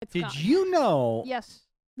It's Did gone. you know Yes.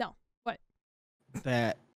 No. What?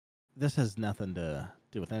 that this has nothing to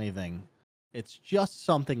do with anything? It's just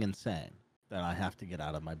something insane that I have to get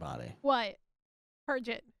out of my body. What? Purge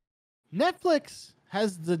it. Netflix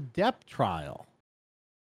has the Depp trial.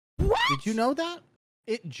 What? Did you know that?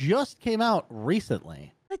 It just came out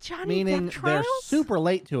recently. The Johnny Meaning Depp they're trials? super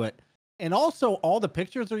late to it. And also, all the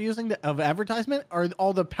pictures they're using of advertisement are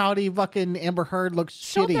all the pouty fucking Amber Heard looks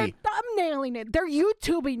So they're shitty. thumbnailing it. They're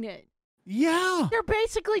YouTubing it. Yeah. They're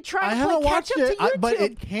basically I trying to haven't play catch watched up to it, YouTube. but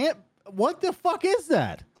it can't. What the fuck is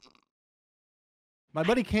that? My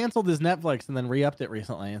buddy canceled his Netflix and then re-upped it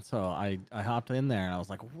recently, and so I hopped in there and I was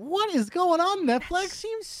like, "What is going on, That Netflix?"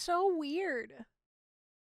 seems so weird.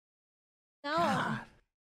 No. God.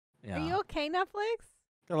 Yeah. Are you okay, Netflix?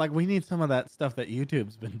 They're like, "We need some of that stuff that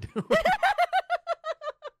YouTube's been doing."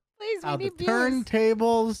 Please, we Out the need views.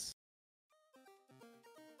 turntables.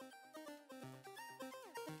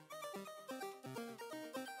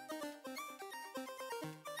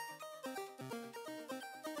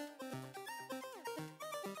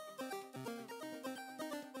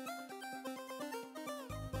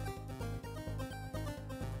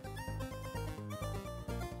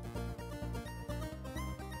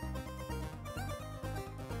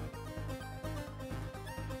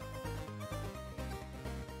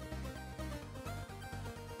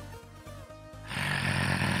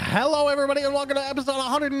 Hello, everybody, and welcome to episode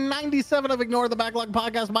 197 of Ignore the Backlog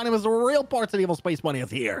Podcast. My name is Real Parts and Evil Space Money is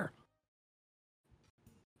here.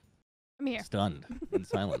 I'm here. Stunned in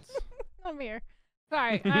silence. I'm here.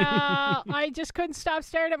 Sorry. I just couldn't stop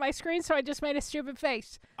staring at my screen, so I just made a stupid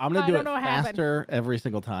face. I'm going I to do don't it know what happened. faster every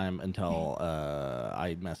single time until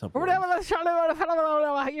I mess up words.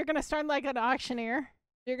 You're going to start like an auctioneer.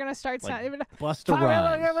 You're going to start Like sounding... Busta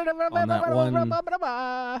Rhymes on that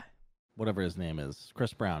one, whatever his name is,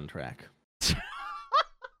 Chris Brown track.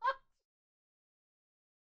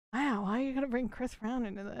 Wow, why are you going to bring Chris Brown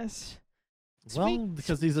into this? Well,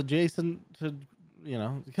 because he's adjacent to,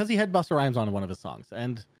 because he had Busta Rhymes on one of his songs,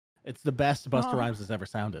 and it's the best Busta Rhymes has ever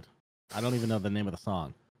sounded. I don't even know the name of the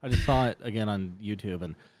song. I just saw it again on YouTube,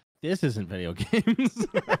 and this isn't video games.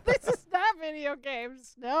 This is not video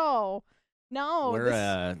games. No.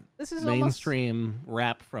 We're this is mainstream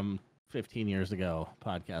rap from 15 years ago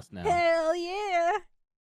podcast now. Hell yeah.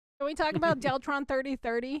 Can we talk about Deltron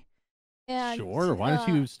 3030? And, sure. Why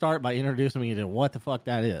don't you start by introducing me to what the fuck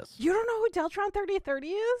that is? You don't know who Deltron 3030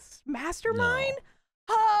 is? Mastermind?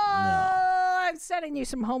 No. Oh, I'm setting you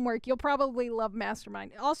some homework. You'll probably love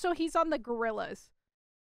Mastermind. Also, he's on the Gorillas.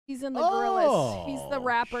 He's in the Gorillas. He's the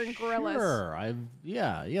rapper in Gorillas. Sure.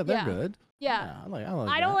 They're good. Yeah. I like I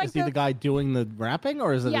that. don't like Is he the guy doing the rapping,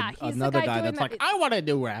 or is it Yeah, he's the another guy guy doing that's like, I want to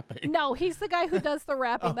do rapping? No, he's the guy who does the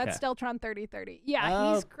rapping. Okay. That's Deltron 3030.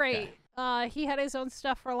 Yeah, he's great. Okay. He had his own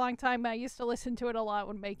stuff for a long time. I used to listen to it a lot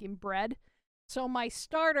when making bread. So my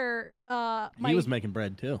starter... he was making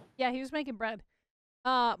bread, too. Yeah, he was making bread.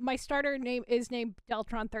 My starter name is named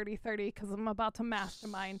Deltron 3030 because I'm about to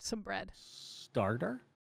mastermind some bread. Starter?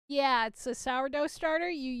 Yeah, it's a sourdough starter.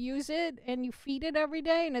 You use it and you feed it every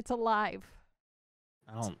day, and it's alive.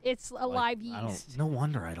 It's alive yeast. No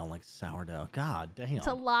wonder I don't like sourdough. God damn. It's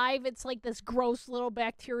alive. It's like this gross little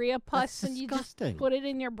bacteria pus, That's and you just disgusting. put it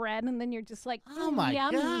in your bread, and then you're just like, Oh my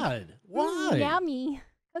yummy. God. Why? Yummy.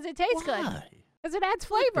 Because it tastes good. Why? Because it adds It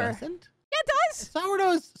flavor. doesn't. Yeah, it does.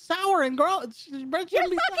 Sourdough is sour and gross. Bread You're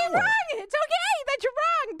shouldn't be fucking sour. wrong. It's okay that you're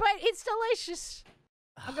wrong, but it's delicious.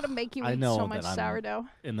 I'm going to make you I eat know so much that I'm sourdough.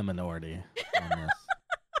 in the minority on this.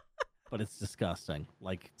 But it's disgusting.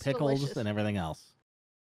 Like It's pickles delicious. and everything else.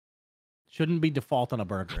 Shouldn't be default on a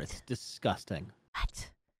burger. It's disgusting. What?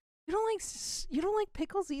 You don't like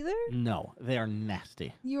pickles either? No, they are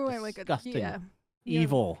nasty. You are like Disgusting. Yeah.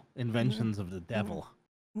 Evil inventions of the devil.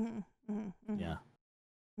 Yeah.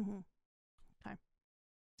 Okay.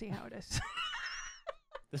 See how it is.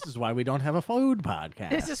 This is why we don't have a food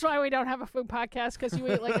podcast. This is why we don't have a food podcast, because you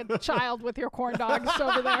eat like a child with your corn dogs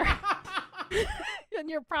over there. And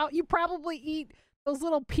you probably eat those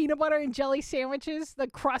little peanut butter and jelly sandwiches, the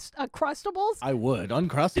Crustables. I would.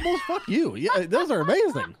 Uncrustables? Fuck you. Yeah, those are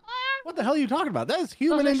amazing. What the hell are you talking about? That is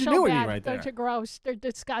human Those are so ingenuity bad. right there. Those are gross. They're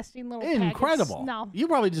disgusting little Incredible. packets. No. You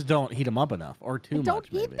probably just don't heat them up enough or too much. Don't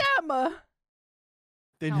eat maybe. them.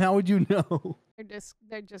 Then No. how would you know?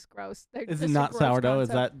 They're just gross. They're Is just it a not gross sourdough? concept.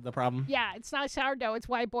 Is that the problem? Yeah, it's not sourdough. It's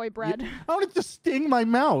white boy bread. I want it to sting my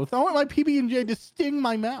mouth. I want my PB&J to sting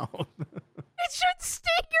my mouth. It should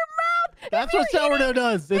sting your mouth. That's what sourdough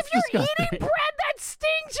does. It's If you're disgusting. eating bread that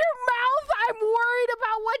stings your mouth, I'm worried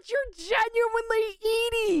about what you're genuinely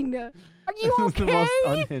eating. Are you This is the most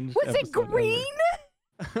okay? unhinged Was it episode green?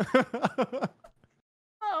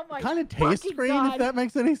 Oh my kind of taste fucking green, God. if that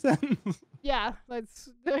makes any sense. Yeah, that's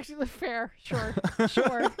actually fair. Sure.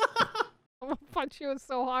 Sure. I'm gonna punch you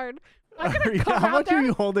so hard. I'm gonna come How out much there. are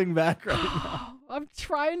you holding back right now? I'm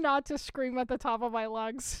trying not to scream at the top of my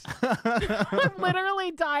lungs. I'm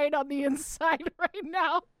literally dying on the inside right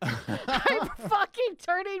now. I'm fucking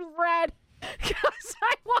turning red because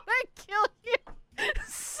I want to kill you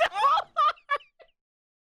so hard.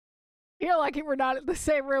 You're lucky we're not in the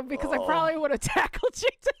same room because I probably would have tackled you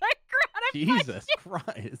to the ground. Jesus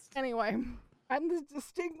Christ. Anyway, I'm the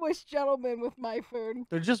distinguished gentleman with my food.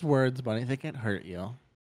 They're just words, Bunny. They can't hurt you.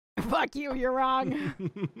 Fuck you, you're wrong.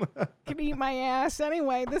 Can eat my ass.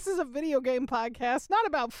 Anyway, this is a video game podcast, not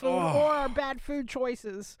about food or our bad food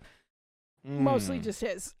choices. Mostly just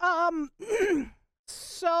his.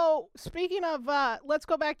 So speaking of, let's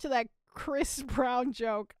go back to that Chris Brown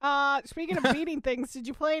joke. Speaking of beating things, did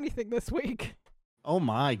you play anything this week? Oh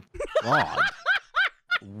my God.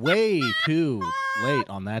 Way too late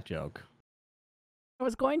on that joke. I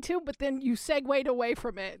was going to, but then you segued away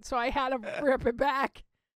from it, so I had to rip it back.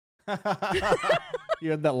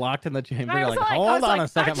 You had that locked in the chamber. You're was like, like- I hold was on like, a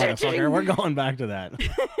second, "Cha-ching." motherfucker. We're going back to that.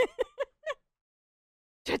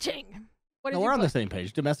 Cha-ching. What did No, you we're on play? the same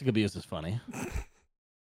page. Domestic abuse is funny.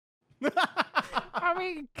 I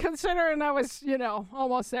mean, considering I was,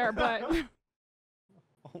 almost there, but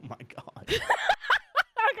Oh my God.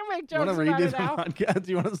 I can make You want jokes to about redo it the now. podcast?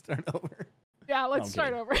 You want to start over? Yeah, I'm let's start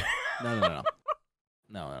kidding. over. No.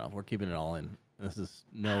 No. We're keeping it all in. This is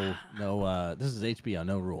this is HBO,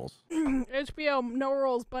 no rules. HBO, no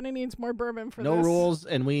rules. Bunny needs more bourbon for No this. rules,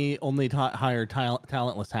 and we only hire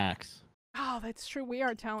talentless hacks. Oh, that's true. We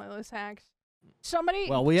are talentless hacks. Somebody.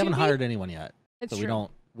 Well, we haven't 2B? hired anyone yet, It's so true.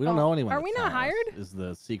 we don't know anyone. Are that's we not talentless, hired? Is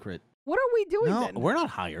the secret? What are we doing No, then? we're not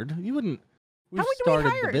hired. You wouldn't. We How would we started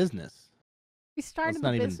hire? the business. We started it's the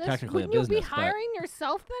not even business. technically a Wouldn't you be business, but- hiring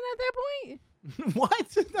yourself then at that point?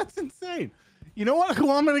 What? That's insane. You know what? Who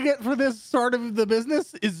I'm going to get for this start of the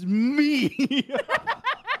business is me.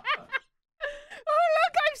 Oh,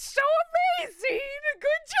 look, I'm so amazing.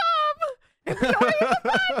 Good job. If you don't even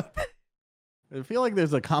mind. I feel like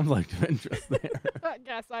there's a conflict of interest there. I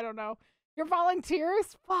guess. I don't know. You're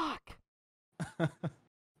volunteers? Fuck.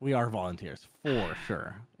 We are volunteers for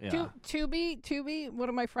sure. Yeah. Tubi, one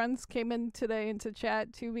of my friends came in today into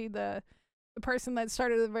chat. Tubi, the person that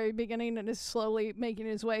started at the very beginning and is slowly making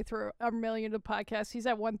his way through a million of podcasts. He's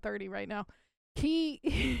at 130 right now. He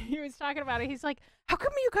was talking about it. He's like, how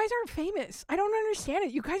come you guys aren't famous? I don't understand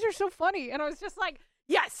it. You guys are so funny. And I was just like,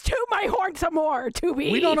 yes, toot my horn some more,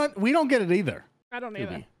 Tubi. We don't get it either. I don't Tubi.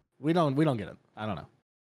 either. We don't get it. I don't know.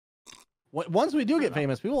 Once we do get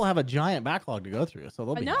famous, people will have a giant backlog to go through, so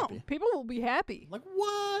they'll I be know. happy. People will be happy. Like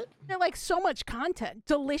what? They're like so much content.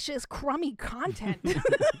 Delicious, crummy content.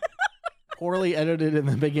 Poorly edited in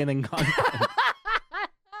the beginning content.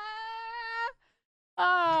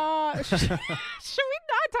 Should we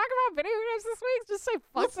not talk about video games this week? Just say fuck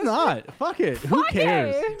Let's this not. week? Fuck it. Who Fuck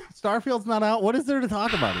cares? it. Starfield's not out. What is there to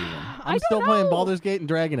talk about even? I'm don't still playing know. Baldur's Gate and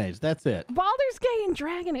Dragon Age. That's it. Baldur's Gate and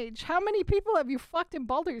Dragon Age. How many people have you fucked in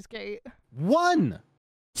Baldur's Gate? One.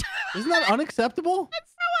 Isn't that unacceptable?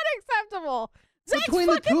 That's so unacceptable. Zach's Between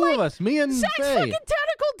the fucking, two like, of us, me and Zach's Faye. fucking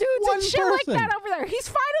tentacle dudes One and shit like person. that over there. He's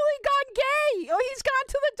finally gone gay. Oh, he's gone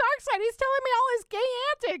to the dark side. He's telling me all his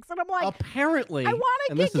gay antics, and I'm like, Apparently, I wanna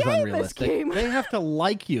and get this is gay in this unrealistic, game. they have to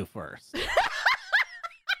like you first.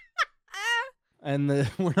 And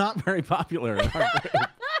we're not very popular in our group.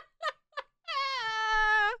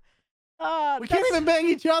 We can't even bang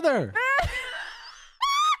each other.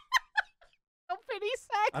 No pity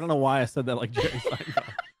sex. I don't know why I said that like Jerry Seinfeld.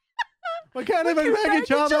 We can't even bang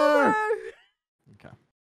each other. Okay.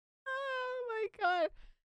 Oh my god,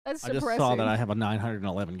 that's I just depressing. saw that I have a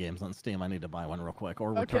 911 games on Steam. I need to buy one real quick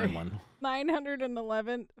or return one.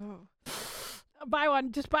 911. Oh. Buy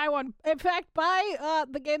one. Just buy one. In fact, buy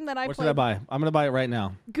the game that I What played. should I buy? I'm gonna buy it right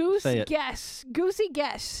now. Goose Say it. Guess. Goosey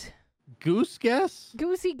Guess. Goose guess?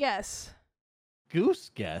 Goosey Guess.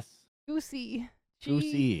 Goose guess? Goosey.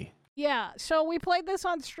 Goosey. Yeah, so we played this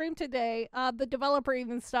on stream today. The developer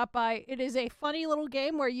even stopped by. It is a funny little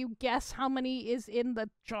game where you guess how many is in the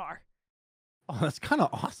jar. Oh, that's kind of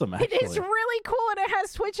awesome, actually. It is really cool, and it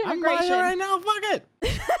has Twitch I'm integration. buying it right now. Fuck it.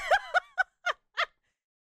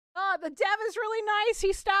 The dev is really nice.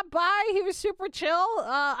 He stopped by. He was super chill.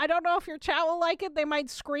 I don't know if your chat will like it. They might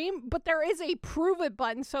scream, but there is a prove it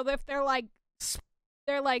button. So that if they're like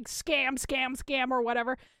scam or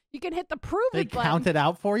whatever, you can hit the prove They it button. count it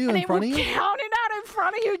out for you and in front of you? Count it out in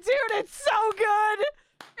front of you, dude. It's so good.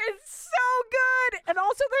 It's so good. And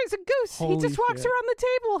also, there's a goose. Holy he just walks shit. around the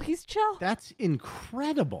table. He's chill. That's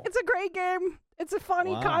incredible. It's a great game. It's a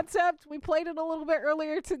funny concept. We played it a little bit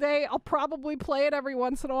earlier today. I'll probably play it every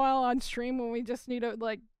once in a while on stream when we just need to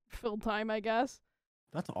fill time, I guess.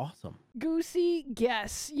 That's awesome. Goosey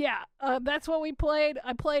Guess. Yeah, that's what we played.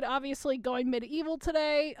 I played, obviously, Going Medieval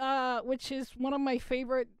today, which is one of my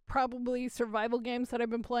favorite, probably, survival games that I've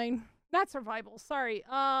been playing. Not survival, sorry.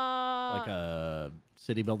 Like a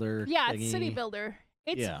city builder Yeah, thingy? it's city builder.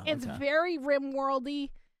 It's okay. very RimWorldy.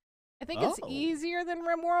 I think it's easier than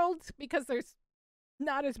RimWorld because there's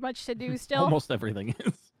not as much to do still. Almost everything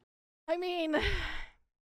is. I mean,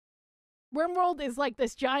 RimWorld is like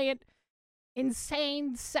this giant,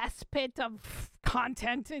 insane cesspit of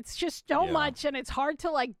content. It's just so much, and it's hard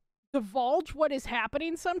to divulge what is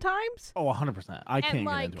happening sometimes. Oh, 100%. I can't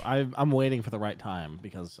get into it. I'm waiting for the right time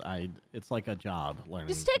because it's like a job learning.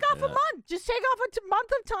 Just take off a month. Just take off a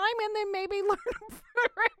month of time and then maybe learn RimWorld.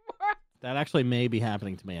 That actually may be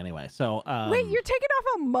happening to me anyway. So wait, you're taking off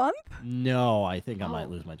a month? No, I think I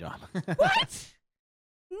might lose my job. What?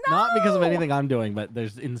 No! Not because of anything I'm doing, but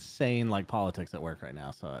there's insane politics at work right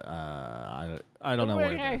now. So I don't know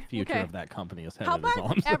where the future of that company is headed. How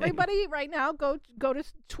about everybody right now go to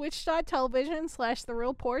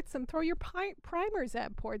twitch.tv/TheRealPorts and throw your primers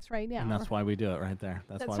at Ports right now. And that's why we do it right there.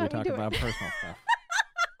 That's why we talk about personal stuff.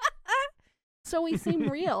 So we seem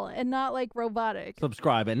real and not robotic.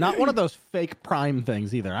 Subscribe, and not one of those fake Prime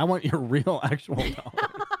things either. I want your real, actual dollar.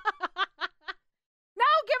 No,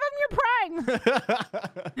 give him your Prime.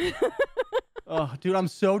 Oh, dude, I'm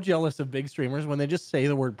so jealous of big streamers when they just say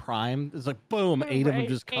the word Prime. It's like, boom, 8 of them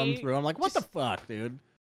just come through. I'm like, what the fuck, dude?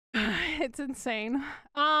 It's insane.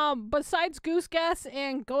 Besides Goose Guess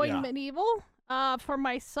and Going Medieval, for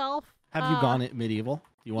myself, have you gone medieval?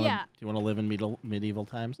 Do you want to live in medieval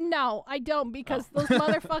times? No, I don't, because those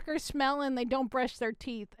motherfuckers smell and they don't brush their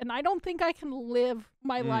teeth. And I don't think I can live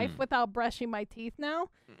my life without brushing my teeth now.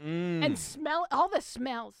 And smell all the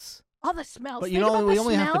smells. All the smells. But we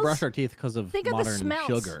only have to brush our teeth because of modern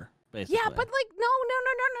sugar, basically. Yeah, but no.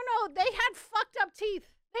 They had fucked up teeth.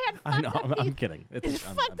 They had fucked up teeth. I'm kidding. It's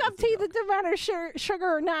fucked up teeth. It doesn't matter sugar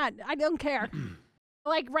or not. I don't care.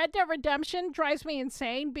 Red Dead Redemption drives me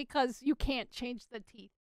insane because you can't change the teeth.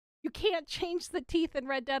 You can't change the teeth in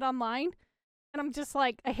Red Dead Online. And I'm just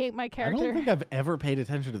I hate my character. I don't think I've ever paid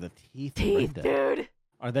attention to the teeth in Red Dead. Dude.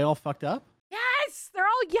 Are they all fucked up? Yes! They're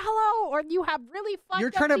all yellow, or you have really fucked up teeth.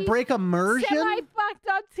 You're trying to break immersion? Semi-fucked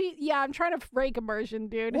up teeth. Yeah, I'm trying to break immersion,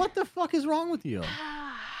 dude. What the fuck is wrong with you?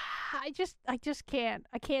 I just can't.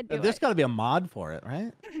 I can't do it. There's got to be a mod for it,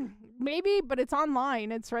 right? Maybe, but it's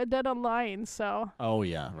online. It's Red Dead Online, so. Oh,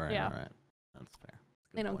 yeah. Right. That's fair.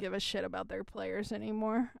 They don't give a shit about their players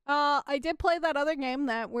anymore. I did play that other game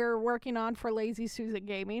that we're working on for Lazy Susan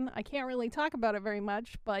Gaming. I can't really talk about it very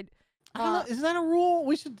much, but is that a rule?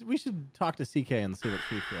 We should talk to CK and see what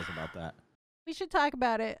she feels about that. We should talk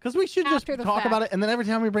about it. Because we should just talk about it, and then every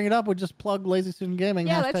time we bring it up, we just plug Lazy Student Gaming,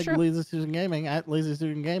 that's true. Lazy Student Gaming, at Lazy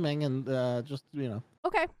Student Gaming, and just,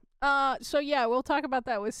 Okay. So yeah, we'll talk about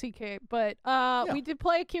that with CK. But we did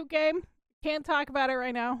play a cute game. Can't talk about it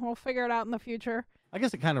right now. We'll figure it out in the future. I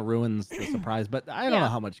guess it kind of ruins the surprise, but I don't know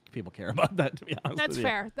how much people care about that, to be honest That's with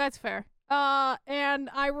fair. That's fair. And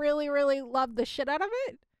I really, really loved the shit out of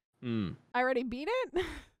it. I already beat it.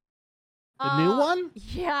 The new one?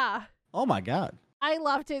 Yeah. Oh my god. I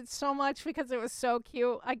loved it so much because it was so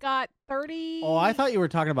cute. I got 30. Oh, I thought you were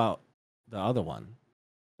talking about the other one.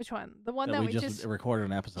 Which one? The one that we just recorded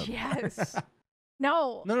an episode. Yes.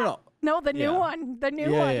 No. No, the new one. The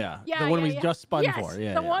new one. Yeah. The one we just spun for.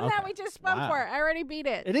 Yeah. The one that we just spun for. I already beat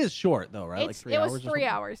it. It is short though, right? 3 hours. It was 3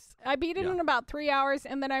 hours. I beat it in about 3 hours,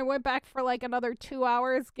 and then I went back for another 2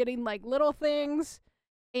 hours, getting little things.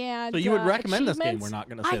 And so you would recommend this game? We're not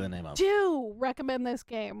going to say the name of. I do recommend this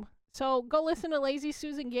game. So go listen to Lazy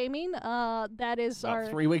Susan Gaming. That is about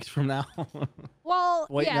 3 weeks from now. Well,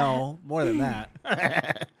 wait, no, more than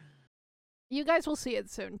that. You guys will see it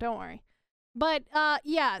soon. Don't worry. But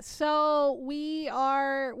so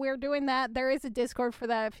we're doing that. There is a Discord for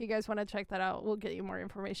that if you guys want to check that out. We'll get you more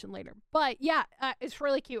information later. But yeah, it's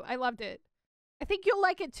really cute. I loved it. I think you'll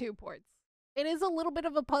like it too, Ports. It is a little bit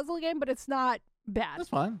of a puzzle game, but it's not bad. That's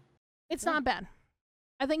fine. It's not bad.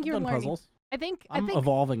 I think you're learning. Puzzles. I think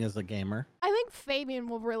evolving as a gamer. I think Fabian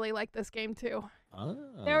will really like this game too. Oh.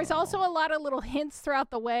 There was also a lot of little hints throughout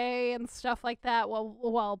the way and stuff like that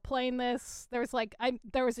while playing this. There was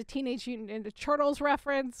there was a Teenage Mutant Ninja Turtles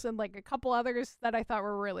reference and a couple others that I thought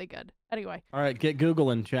were really good. Anyway. All right, get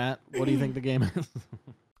Google in chat. What do you think the game is?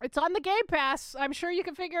 It's on the Game Pass. I'm sure you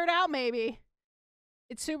can figure it out maybe.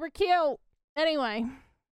 It's super cute. Anyway,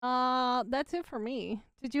 that's it for me.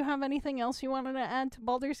 Did you have anything else you wanted to add to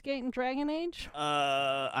Baldur's Gate and Dragon Age?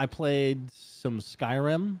 I played some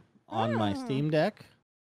Skyrim on my Steam Deck.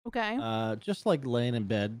 Okay. Just like laying in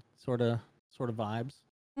bed, sort of vibes.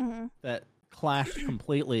 Mm-hmm. That clashed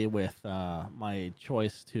completely with my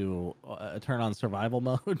choice to turn on survival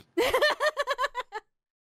mode.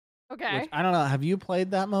 Okay. Which, I don't know. Have you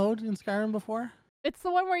played that mode in Skyrim before? It's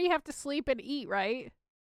the one where you have to sleep and eat, right?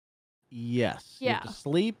 Yes. Yeah. You have to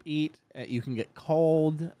sleep, eat. You can get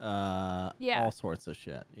cold. Yeah. All sorts of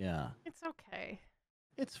shit. Yeah. It's okay.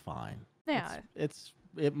 It's fine. Yeah. It just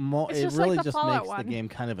really like the just Fallout makes one. the game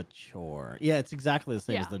kind of a chore. Yeah, it's exactly the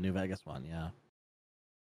same as the New Vegas one. Yeah.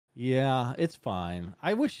 Yeah, it's fine.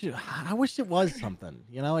 I wish it was something.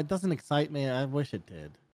 You know, it doesn't excite me. I wish it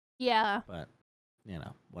did. Yeah. But, you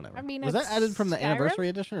know, whatever. I mean, was that added from the Skyrim? anniversary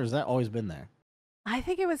edition, or has that always been there? I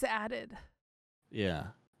think it was added. Yeah.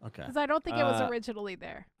 Okay. Because I don't think it was originally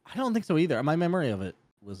there. I don't think so either. My memory of it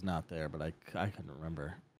was not there, but I couldn't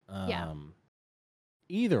remember. Yeah.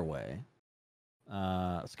 Either way,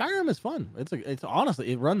 Skyrim is fun. It's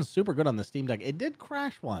honestly, it runs super good on the Steam Deck. It did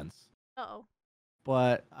crash once. Uh-oh.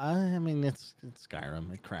 But I mean, it's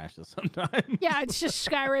Skyrim. It crashes sometimes. Yeah, it's just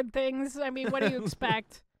Skyrim things. I mean, what do you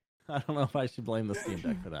expect? I don't know if I should blame the Steam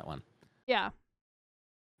Deck for that one. Yeah.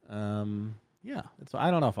 Yeah.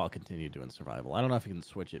 I don't know if I'll continue doing survival. I don't know if you can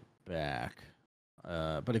switch it back.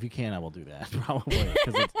 But if you can, I will do that probably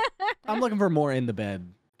because I'm looking for more in the bed,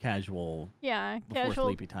 casual. Yeah, before casual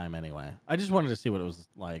sleepy time anyway. I just wanted to see what it was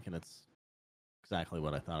like, and it's exactly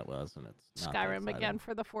what I thought it was, and it's not Skyrim again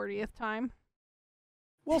for the 40th time.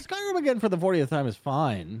 Well, Skyrim again for the 40th time is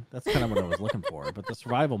fine. That's kind of what I was looking for. But the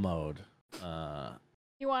survival mode,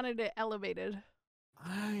 you wanted it elevated.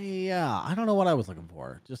 I don't know what I was looking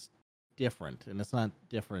for. Just different, and it's not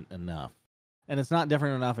different enough, and it's not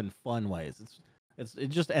different enough in fun ways. It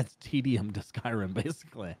just adds tedium to Skyrim,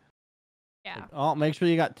 basically. Yeah. Like, oh, make sure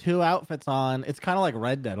you got 2 outfits on. It's kind of like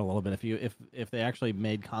Red Dead a little bit. If they actually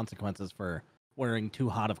made consequences for wearing too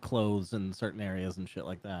hot of clothes in certain areas and shit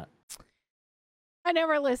like that. I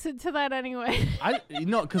never listened to that anyway.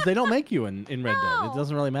 Because they don't make you in Red Dead. It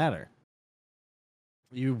doesn't really matter.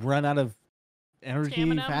 You run out of energy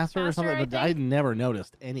Stamina faster or something. But I never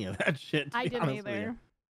noticed any of that shit. I didn't either.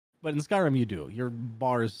 But in Skyrim, you do. Your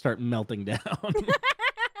bars start melting down. You're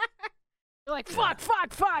like, fuck.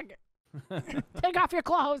 Take off your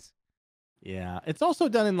clothes. Yeah. It's also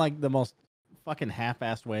done in like the most fucking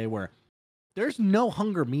half-assed way where there's no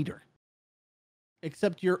hunger meter.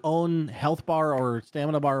 Except your own health bar or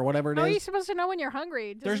stamina bar or whatever it is. How are you supposed to know when you're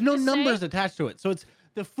hungry? There's no numbers attached to it. So it's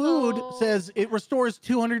the food says it restores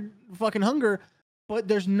 200 fucking hunger, but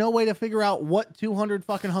there's no way to figure out what 200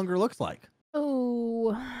 fucking hunger looks like.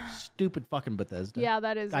 Ooh. Stupid fucking Bethesda. Yeah,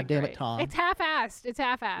 that is. God damn it, Tom. It's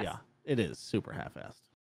half-assed. Yeah, it is super half-assed.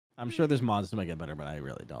 I'm sure there's mods to make it better, but I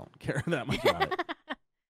really don't care that much about it.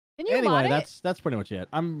 Can you mod it? That's pretty much it.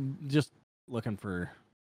 I'm just looking for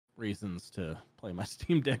reasons to play my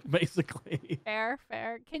Steam Deck, basically. Fair.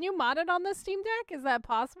 Can you mod it on the Steam Deck? Is that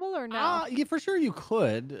possible or no? Yeah, for sure you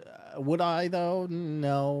could. Would I though?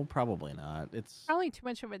 No, probably not. It's probably too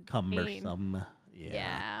much of a cumbersome. Pain.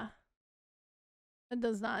 Yeah. It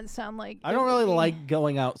does not sound like. I don't really like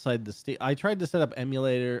going outside the Steam. I tried to set up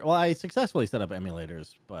emulator. Well, I successfully set up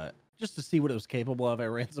emulators, but just to see what it was capable of. I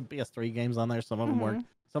ran some PS3 games on there. Some of them worked.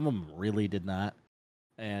 Some of them really did not.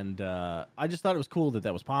 And I just thought it was cool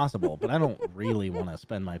that was possible, but I don't really want to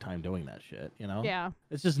spend my time doing that shit, you know? Yeah.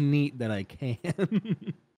 It's just neat that I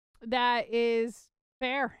can. That is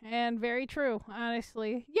fair and very true,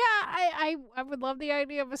 honestly. Yeah, I would love the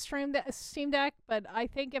idea of a Steam Deck, but I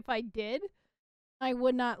think if I did, I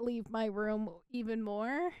would not leave my room even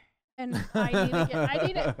more. And I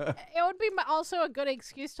need it. It would be also a good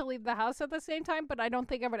excuse to leave the house at the same time, but I don't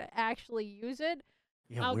think I would actually use it.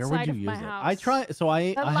 Yeah, where would you use it? House. I try. So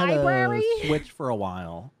I library? had a Switch for a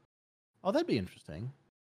while. Oh, that'd be interesting.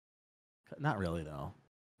 Not really though,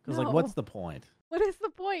 because like, what's the point? What is the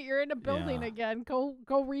point? You're in a building again. Go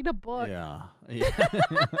read a book. Yeah. Go read a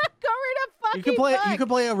fucking book. You could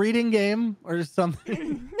play a reading game or something.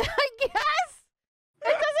 I guess. It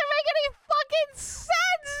doesn't make any fucking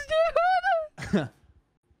sense, dude.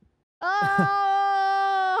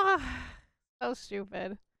 Oh, so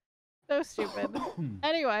stupid. So stupid.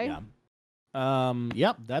 Anyway. Yeah.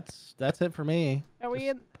 Yep. That's it for me. Are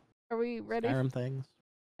we ready? Skyrim things.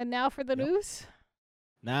 And now for the news.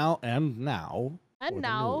 Now.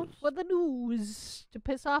 For the news to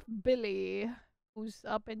piss off Billy, who's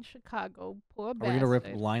up in Chicago. Poor bastard. Are we gonna rip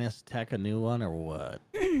Linus Tech a new one or what?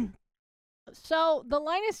 So the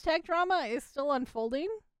Linus Tech drama is still unfolding.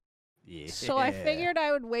 Yeah. So I figured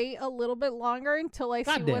I would wait a little bit longer until I see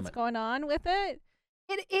God damn what's it. going on with it.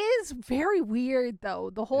 It is very weird though,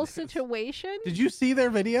 the whole It is. situation. Did you see their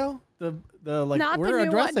video? The like Not the we're new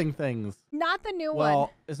addressing things. Not the new Well, one.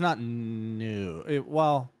 it's not new. So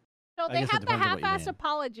I they guess it had the depends on what you half-ass mean.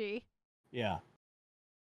 apology, Yeah.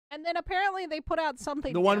 and then apparently they put out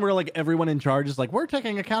something The one new. where like everyone in charge is like, we're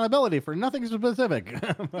taking accountability for nothing specific.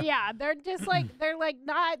 Yeah, they're just like they're like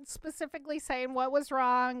not specifically saying what was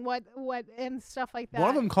wrong, what and stuff like that. One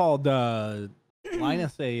of them called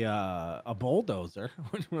Linus a bulldozer,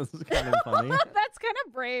 which was kind of funny. That's kind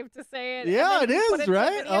of brave to say it. and Yeah, then it you put is, in the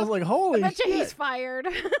right? I video. was like, I holy bet you shit. he's fired.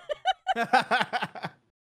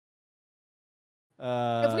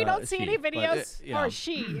 If we don't see any videos, or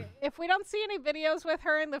she, if we don't see any videos with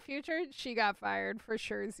her in the future, she got fired for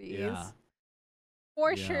surezies. Yeah.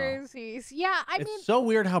 For Yeah. surezies. Yeah, I It's mean, so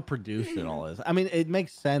weird how produced it all is. I mean, it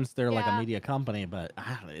makes sense. They're like a Yeah. media company, but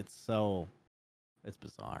it's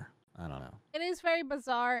bizarre. I don't know. it is very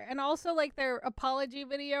bizarre. And also, like, their apology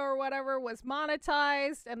video or whatever was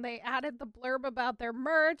monetized, and they added the blurb about their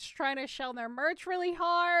merch, trying to sell their merch really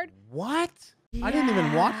hard. What? I didn't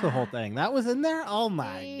even watch the whole Yeah. thing. That was in there? Oh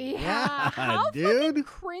my Yeah. god, How dude. fucking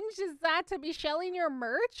cringe is that to be shelling your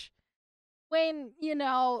merch when, you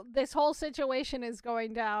know, this whole situation is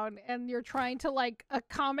going down and you're trying to like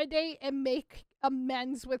accommodate and make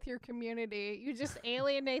amends with your community. You just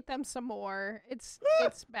alienate them some more. It's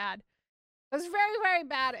bad. It was very, very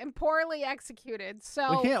bad and poorly executed.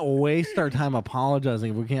 So We can't waste our time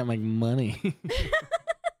apologizing if we can't make money.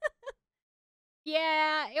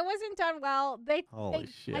 yeah, it wasn't done well. Holy I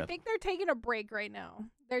shit. think they're taking a break right now.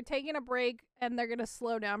 They're taking a break and they're gonna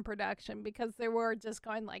slow down production because they were just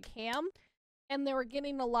going like ham, and they were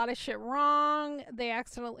getting a lot of shit wrong. They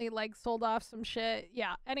accidentally like sold off some shit.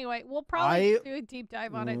 Yeah. Anyway, we'll probably do a deep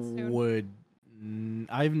dive on it soon.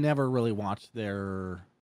 I've never really watched their.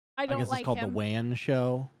 I don't guess like it's called him. the WAN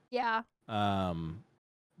show. Yeah.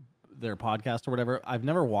 Their podcast or whatever. I've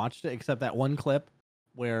never watched it except that one clip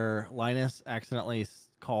where Linus accidentally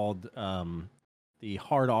called the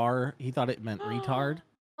hard R. He thought it meant retard.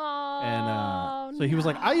 Oh. And so he was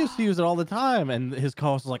like, I used to use it all the time. And his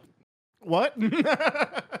co-host was like, what?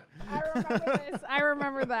 I remember this. I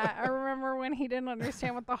remember that. I remember when he didn't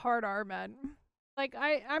understand what the hard R meant. Like,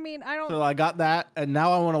 I mean, I don't. So I got that, and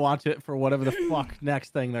now I want to watch it for whatever the fuck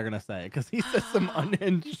next thing they're gonna say, because he says some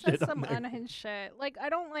unhinged He shit. says some on there. unhinged shit. Like, I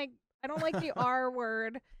don't like the R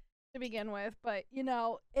word to begin with, but you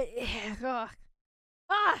know, it's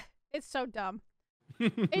so dumb.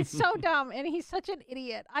 It's so dumb, and he's such an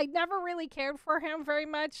idiot. I never really cared for him very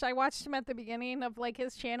much. I watched him at the beginning of like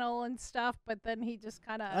his channel and stuff, but then he just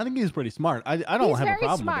kind of. I think he's pretty smart. I don't He's have a very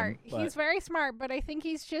problem smart. with him. He's very smart, but I think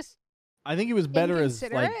he's just. I think he was better as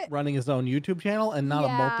like inconsiderate. running his own YouTube channel and not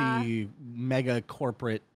Yeah. a multi-mega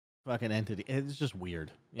corporate fucking entity. It's just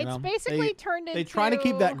weird. You It's know? basically turned into. They try to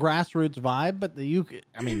keep that grassroots vibe, but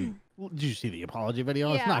I mean, did you see the apology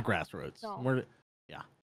video? It's Yeah. not grassroots. No. Yeah.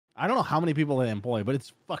 I don't know how many people they employ, but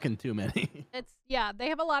it's fucking too many. They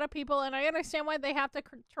have a lot of people, and I understand why they have to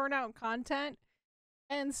turn out content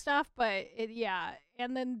and stuff, but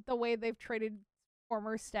and then the way they've treated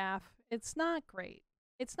former staff, it's not great.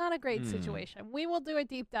 It's not a great situation. We will do a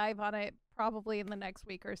deep dive on it probably in the next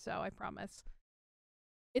week or so, I promise.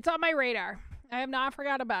 It's on my radar. I have not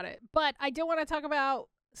forgot about it, but I do want to talk about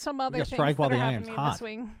some other gotta things strike while that are the iron's happening this hot.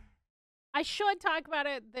 week. I should talk about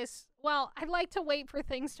it well, I'd like to wait for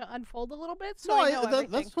things to unfold a little bit so I know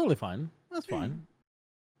everything. that's totally fine. That's fine.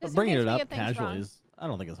 But Just in bringing case it we up get things casually wrong. I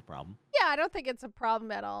don't think it's a problem. Yeah, I don't think it's a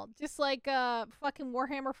problem at all. Just like fucking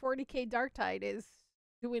Warhammer 40k Darktide is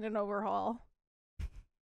doing an overhaul.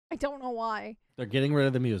 I don't know why. They're getting rid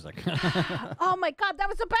of the music. Oh my god, that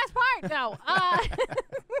was the best part! No.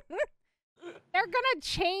 They're gonna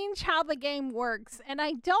change how the game works, and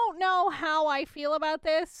I don't know how I feel about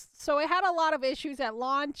this. So it had a lot of issues at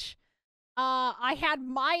launch. I had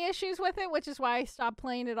my issues with it, which is why I stopped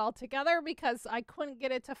playing it altogether, because I couldn't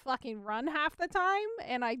get it to fucking run half the time,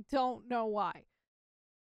 and I don't know why.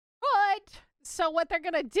 But, so what they're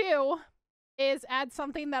gonna do is add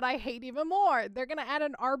something that I hate even more. They're gonna add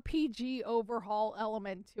an RPG overhaul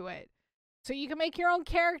element to it. So you can make your own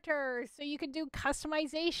character, so you can do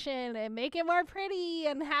customization and make it more pretty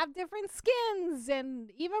and have different skins and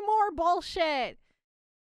even more bullshit.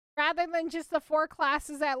 Rather than just the 4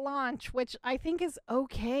 classes at launch, which I think is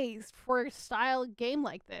okay for a style game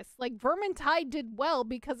like this. Like, Vermintide did well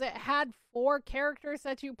because it had 4 characters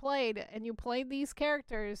that you played, and you played these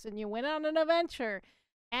characters, and you went on an adventure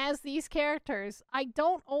as these characters. I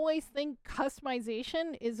don't always think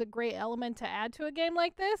customization is a great element to add to a game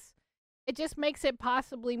like this. it just makes it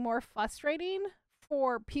possibly more frustrating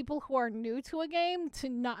for people who are new to a game to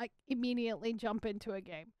not immediately jump into a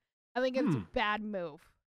game. I think it's a bad move.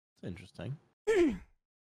 It's interesting. It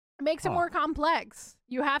makes it more complex.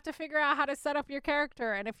 You have to figure out how to set up your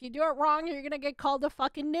character, and if you do it wrong, you're going to get called a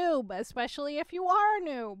fucking noob, especially if you are a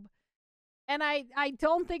noob. And I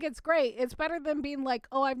don't think it's great. It's better than being like,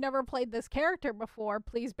 oh, I've never played this character before.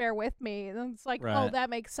 Please bear with me. And it's like, oh, that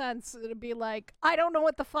makes sense. It'd be like, I don't know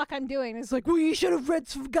what the fuck I'm doing. It's like, well, you should have read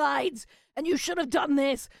some guides, and you should have done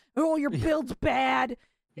this. Oh, your build's bad.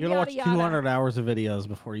 You're going to watch 200 hours of videos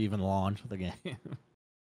before you even launch the game.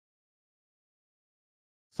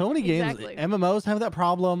 So many games, MMOs have that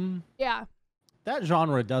problem. Yeah. That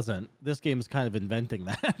genre doesn't. This game is kind of inventing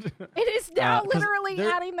that. It is now literally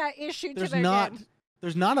adding that issue to their game.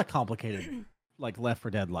 There's not a complicated, like, Left 4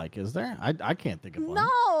 Dead-like, is there? I can't think of one.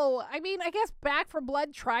 No! I mean, I guess Back 4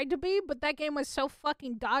 Blood tried to be, but that game was so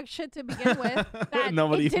fucking dog shit to begin with that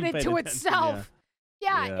Nobody it did it to itself.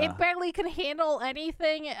 Yeah, it barely could handle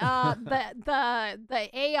anything. The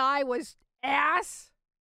AI was ass.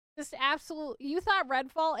 Just absolute. You thought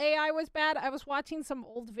Redfall AI was bad? I was watching some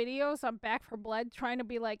old videos on Back 4 Blood trying to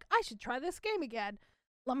be like, I should try this game again.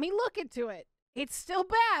 Let me look into it. It's still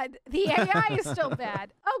bad. The AI is still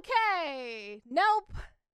bad. Okay. Nope.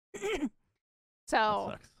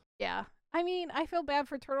 So, yeah. I mean, I feel bad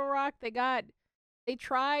for Turtle Rock. They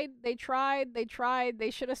tried. They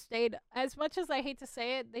should have stayed, as much as I hate to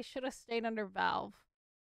say it, they should have stayed under Valve.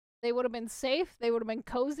 They would have been safe. They would have been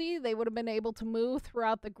cozy. They would have been able to move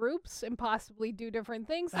throughout the groups and possibly do different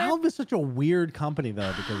things. Valve is such a weird company,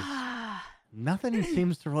 though, because nothing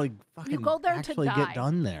seems to really fucking actually get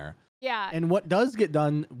done there. Yeah. And what does get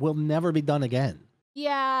done will never be done again.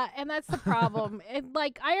 Yeah, and that's the problem.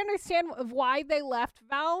 I understand why they left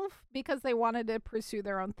Valve, because they wanted to pursue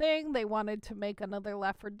their own thing. They wanted to make another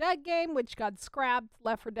Left 4 Dead game, which got scrapped.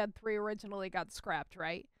 Left 4 Dead 3 originally got scrapped,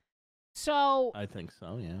 right? So I think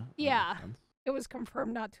so, yeah. Yeah. It was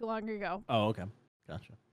confirmed not too long ago. Oh, okay.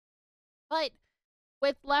 Gotcha. But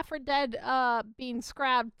with Left 4 Dead being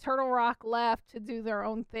scrapped, Turtle Rock left to do their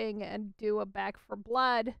own thing and do a Back 4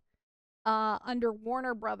 Blood under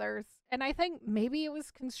Warner Brothers. And I think maybe it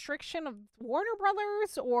was constriction of Warner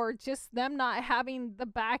Brothers or just them not having the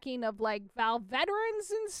backing of like Valve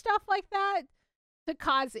veterans and stuff like that to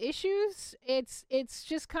cause issues. It's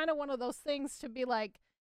just kind of one of those things to be like,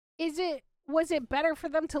 was it better for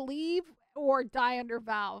them to leave or die under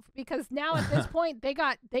Valve? Because now at this point they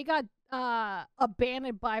got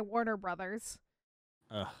abandoned by Warner Brothers.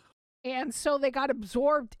 Ugh. And so they got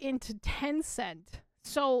absorbed into Tencent.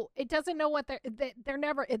 So it doesn't know what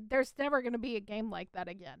there's never going to be a game like that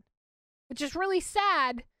again. Which is really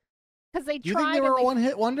sad because they tried. You think they were a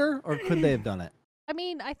one-hit wonder, or could they have done it? I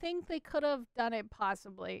mean, I think they could have done it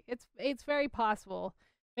possibly. It's very possible.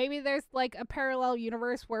 Maybe there's like a parallel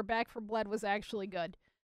universe where Back 4 Blood was actually good.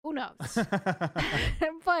 Who knows?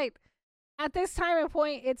 But at this time and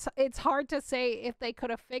point, it's hard to say if they could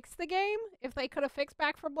have fixed the game. If they could have fixed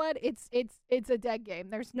Back 4 Blood, it's a dead game.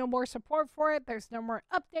 There's no more support for it. There's no more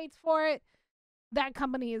updates for it. That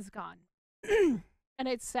company is gone. And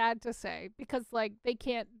it's sad to say because like they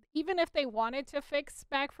can't, even if they wanted to fix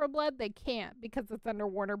Back 4 Blood, they can't because it's under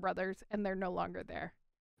Warner Brothers and they're no longer there.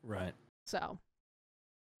 Right. So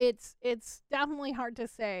it's definitely hard to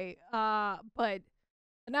say, but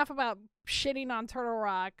enough about shitting on Turtle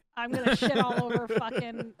Rock. I'm gonna shit all over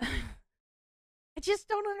fucking. I just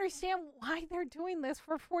don't understand why they're doing this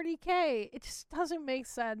for $40K. It just doesn't make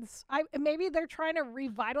sense. Maybe they're trying to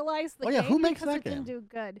revitalize the game. Who makes because that it game? Didn't do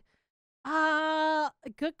good.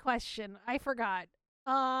 Good question. I forgot.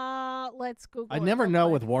 Let's Google. I never know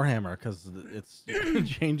with Warhammer because it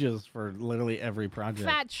changes for literally every project.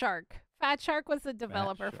 Fat Shark. Fat Shark was the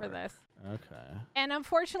developer for this. Okay. And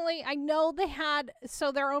unfortunately, I know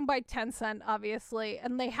so they're owned by Tencent, obviously,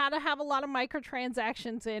 and they had to have a lot of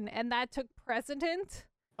microtransactions in, and that took precedent.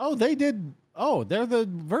 Oh, they did. Oh, they're the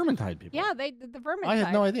Vermintide people. Yeah, they did the Vermintide. I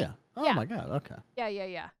had no idea. Oh yeah. My God. Okay.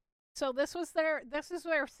 Yeah. So this is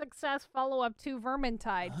their success follow-up to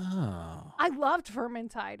Vermintide. Oh. I loved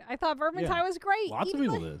Vermintide. I thought Vermintide was great. Lots of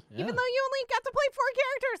people did. Yeah. Even though you only got to play 4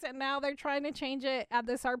 characters, and now they're trying to change it, add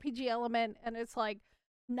this RPG element, and it's like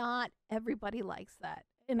not everybody likes that.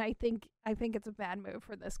 And I think it's a bad move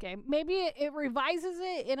for this game. Maybe it revises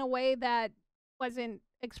it in a way that wasn't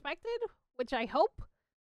expected, which I hope,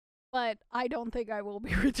 but I don't think I will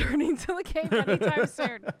be returning to the game anytime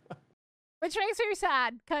soon. Which makes me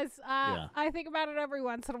sad, because I think about it every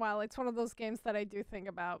once in a while. It's one of those games that I do think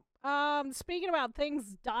about. Speaking about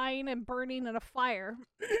things dying and burning in a fire,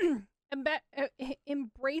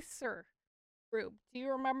 Embracer Group. Do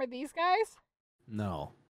you remember these guys?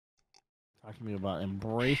 No. Talk to me about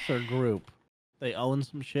Embracer Group. They own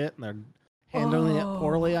some shit and they're handling it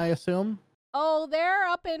poorly, I assume. Oh, they're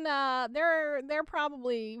up in they're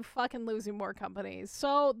probably fucking losing more companies.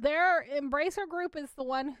 So their Embracer Group is the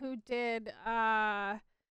one who did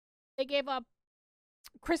they gave up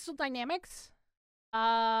Crystal Dynamics.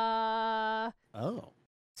 Or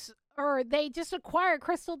they just acquired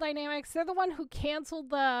Crystal Dynamics. They're the one who canceled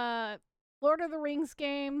the Lord of the Rings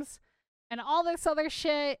games and all this other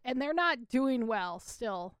shit, and they're not doing well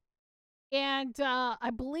still. And I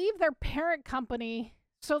believe their parent company,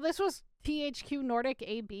 so this was THQ Nordic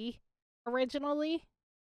AB originally.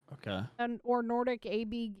 Okay. Or Nordic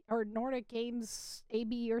AB or Nordic Games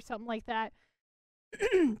AB or something like that.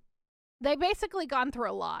 They basically gone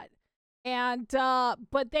through a lot. And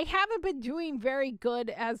but they haven't been doing very good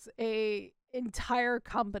as a entire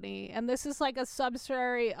company. And this is like a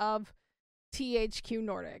subsidiary of THQ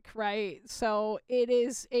Nordic, right? So it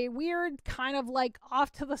is a weird kind of like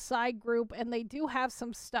off to the side group, and they do have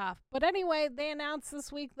some stuff. But anyway, they announced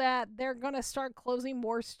this week that they're going to start closing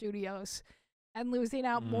more studios and losing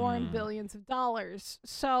out more in billions of dollars.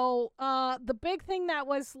 So the big thing that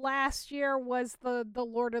was last year was the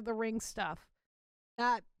Lord of the Rings stuff.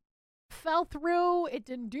 That fell through. It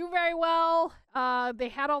didn't do very well. They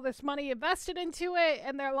had all this money invested into it,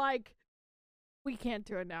 and they're like, we can't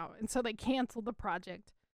do it now. And so they canceled the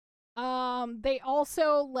project. They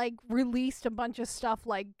also like released a bunch of stuff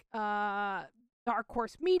like Dark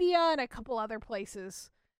Horse Media and a couple other places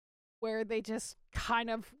where they just kind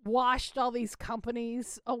of washed all these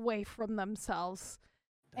companies away from themselves.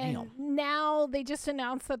 Damn. And now they just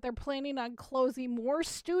announced that they're planning on closing more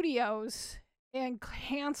studios and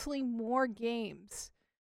canceling more games,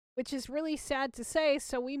 which is really sad to say.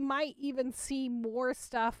 So we might even see more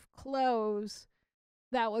stuff close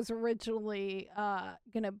that was originally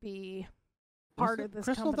going to be part of this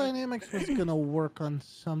Crystal company. Dynamics was going to work on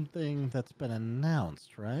something that's been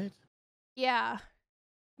announced, right? Yeah.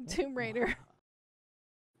 Tomb Raider.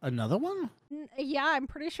 Another one? Yeah, I'm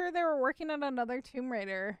pretty sure they were working on another Tomb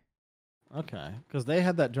Raider. Okay, because they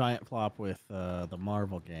had that giant flop with the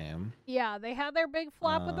Marvel game. Yeah, they had their big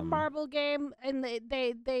flop with the Marvel game, and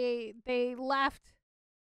they left.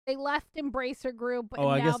 They left Embracer Group, and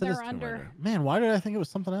I now guess it they're is Tomb under. Raider. Man, why did I think it was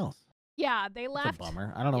something else? Yeah, they left. That's a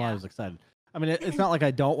bummer. I don't know why I Yeah. was excited. I mean, it's not like I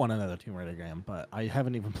don't want another Tomb Raider game, but I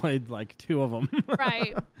haven't even played like 2 of them.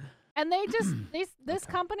 Right. And they just this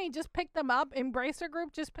company just picked them up. Embracer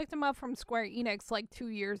Group just picked them up from Square Enix like 2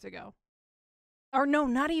 years ago. Or no,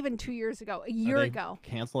 not even 2 years ago. A year ago.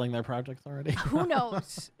 Canceling their projects already? Who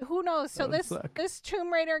knows? Who knows? So That this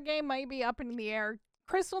Tomb Raider game might be up in the air.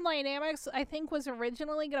 Crystal Dynamics, I think, was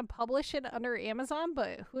originally going to publish it under Amazon,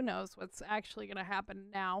 but who knows what's actually going to happen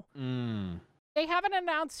now. They haven't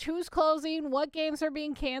announced who's closing, what games are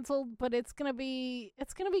being canceled, but it's gonna be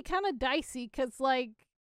kind of dicey because, like,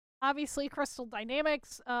 obviously Crystal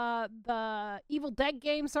Dynamics, the Evil Dead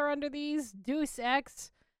games are under these, Deus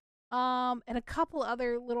Ex, and a couple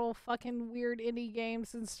other little fucking weird indie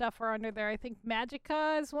games and stuff are under there. I think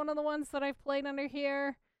Magica is one of the ones that I've played under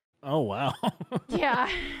here. Oh, wow. Yeah.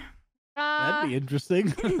 That'd be interesting.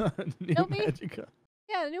 New Magica.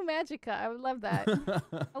 Yeah, new Magica. I would love that.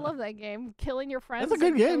 I love that game. Killing your friends. That's a good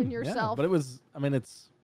and game. Killing yourself. Yeah, but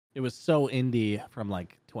it was so indie from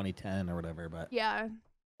like 2010 or whatever. But yeah.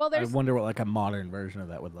 Well, I wonder what like a modern version of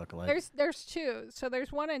that would look like. There's 2. So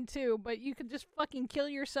there's 1 and 2, but you could just fucking kill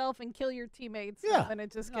yourself and kill your teammates. Yeah. And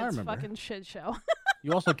it just gets fucking shit show.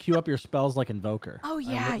 You also queue up your spells like Invoker. Oh,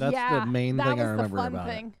 yeah, That's the main thing I remember that was the fun about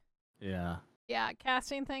thing. it. Yeah. Yeah,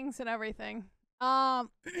 casting things and everything.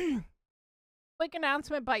 Quick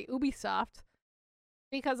announcement by Ubisoft,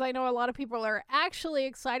 because I know a lot of people are actually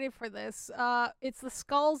excited for this. It's the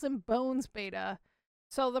Skulls and Bones beta.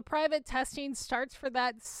 So the private testing starts for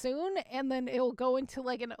that soon, and then it'll go into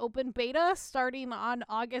like an open beta starting on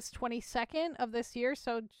August 22nd of this year.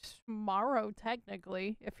 So tomorrow,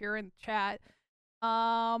 technically, if you're in chat.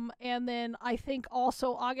 And then I think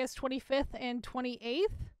also August 25th and 28th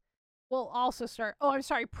will also start. Oh, I'm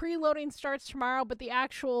sorry. Preloading starts tomorrow, but the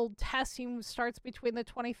actual testing starts between the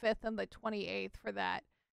 25th and the 28th for that.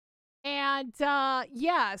 And,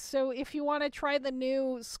 yeah, so if you want to try the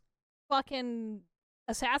new fucking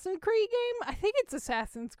Assassin's Creed game, I think it's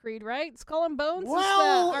Assassin's Creed, right? Skull and Bones?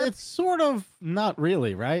 Well, it's sort of not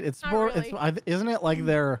really, right? It's Not more, really. isn't it like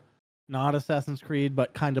they're not Assassin's Creed,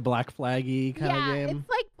 but kind of Black Flaggy kind of game? Yeah, it's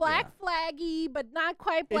like Black Flaggy, but not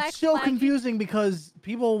quite Black Flaggy. It's so confusing because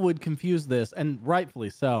people would confuse this, and rightfully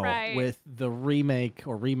so, Right. with the remake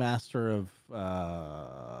or remaster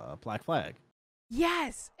of Black Flag.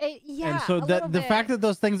 Yes. Yeah. And so a little the bit. fact that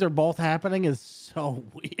those things are both happening is so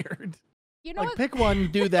weird. You know Like, what? pick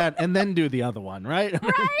one, do that, and then do the other one, right?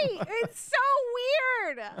 Right. It's so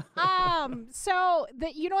weird. So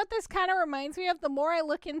you know what this kind of reminds me of? The more I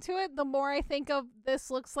look into it, the more I think of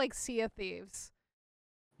this looks like Sea of Thieves.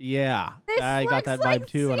 Yeah, This I got looks that like vibe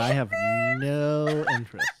too, and I have no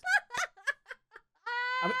interest.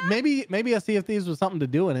 I mean, maybe a Sea of Thieves with something to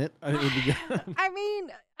do in it. It would be good. I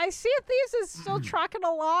mean, I Sea of Thieves is still trucking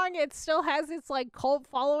along. It still has its like cult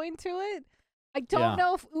following to it. I don't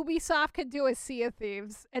know if Ubisoft could do a Sea of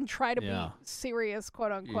Thieves and try to be serious,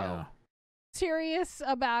 quote unquote. Yeah. Serious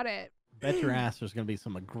about it. Bet your ass there's going to be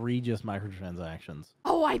some egregious microtransactions.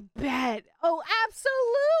 Oh, I bet. Oh,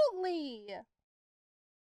 absolutely.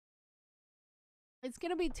 It's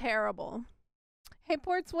going to be terrible. Hey,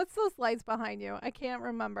 Ports, what's those lights behind you? I can't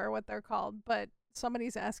remember what they're called, but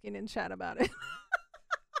somebody's asking in chat about it.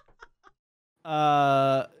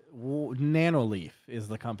 Nanoleaf is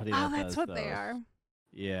the company that does that's what those. they are.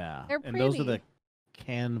 Yeah. They're and those are pretty. the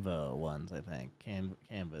Canva ones, I think.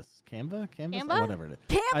 Canvas? Canva? Or whatever it is.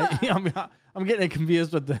 Canva! I'm getting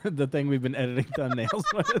confused with the thing we've been editing thumbnails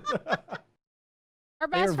with. Our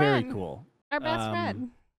best They're friend. very cool. Our best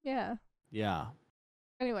friend. Yeah. Yeah.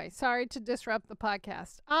 Anyway, sorry to disrupt the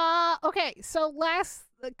podcast. Okay, so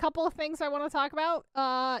a couple of things I want to talk about.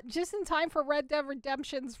 Just in time for Red Dead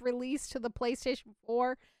Redemption's release to the PlayStation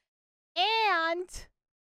 4 and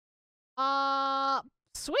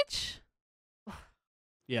Switch.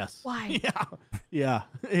 Yes. Why? Yeah.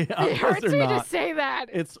 It hurts me to say that.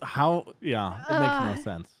 It's how, it makes no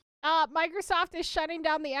sense. Microsoft is shutting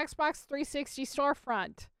down the Xbox 360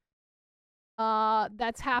 storefront.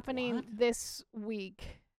 That's happening this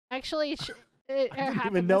week. Actually, I didn't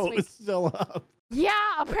even know it was still up. Yeah,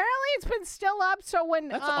 apparently it's been still up. So when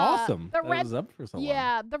that's awesome. It was up for so long.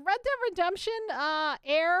 Yeah, the Red Dead Redemption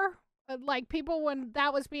like people when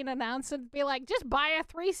that was being announced, it'd be like, just buy a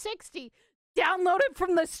 360, download it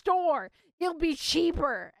from the store. It'll be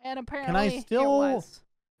cheaper. And apparently, it was.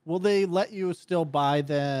 Will they let you still buy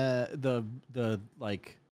the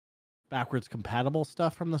like backwards compatible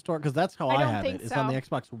stuff from the store? Because that's how I have it. It's on the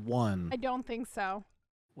Xbox One. I don't think so.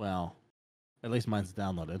 Well, at least mine's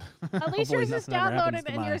downloaded. At least yours is downloaded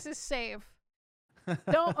and yours is safe.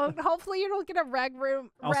 Hopefully you don't get a red ring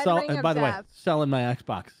of by the way, death. selling my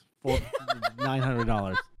Xbox for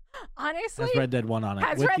 $900. Honestly, has Red Dead 1 on it.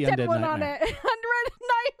 Has with Red the Dead Undead 1 Nightmare. on it. Undead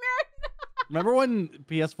Nightmare. Remember when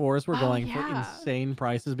PS4s were going for insane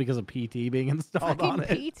prices because of PT being installed on it?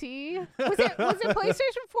 PT? Was it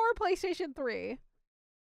PlayStation 4 or PlayStation 3?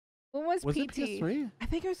 When was PT? It PS3? I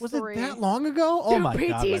think it was 3. Was it that long ago? Dude, oh my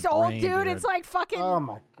god. PT's old, dude. It's like fucking. Oh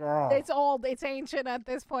my god. It's old. It's ancient at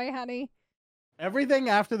this point, honey. Everything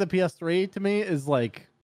after the PS3 to me is like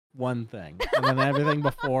one thing, and then everything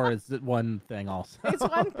before is one thing also. It's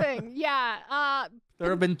one thing, yeah. There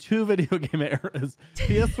have been two video game eras: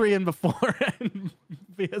 PS3 and before, and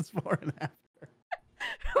PS4 and after.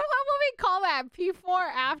 What will we call that?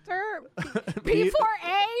 P4 after?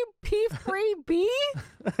 P4A? P3B?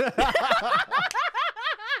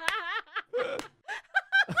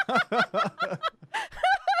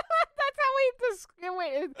 That's how we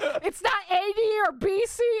discriminate. It's not AD or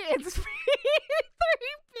BC. It's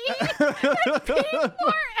P3B and P4A.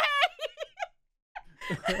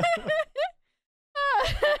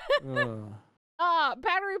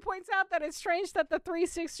 Battery points out that it's strange that the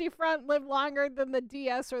 360 front lived longer than the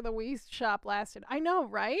DS or the Wii shop lasted. I know,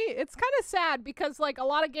 right? It's kind of sad because like a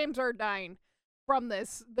lot of games are dying from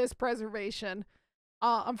this preservation.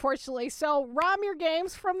 Unfortunately. So ROM your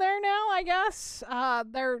games from there now, I guess.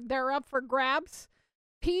 They're up for grabs.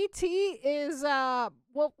 PT is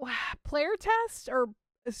player test or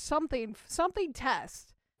something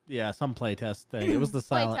test. Yeah, some playtest thing. It was the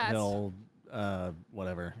Silent Hill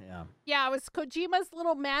whatever. Yeah, it was Kojima's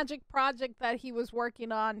little magic project that he was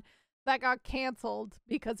working on that got canceled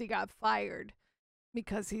because he got fired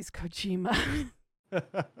because he's Kojima.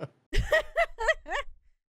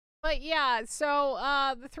 But yeah, so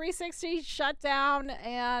the 360 shut down,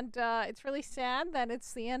 and it's really sad that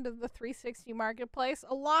it's the end of the 360 marketplace.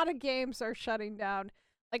 A lot of games are shutting down.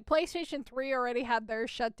 Like PlayStation 3 already had theirs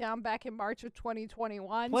shut down back in March of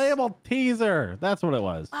 2021. Playable teaser. That's what it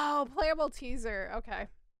was. Oh, playable teaser. Okay.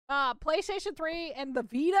 PlayStation 3 and the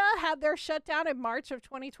Vita had their shut down in March of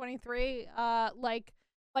 2023. Like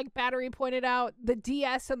Battery pointed out, the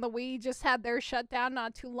DS and the Wii just had their shut down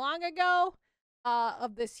not too long ago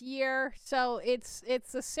of this year. So it's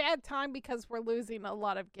a sad time because we're losing a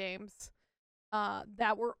lot of games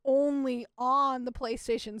that were only on the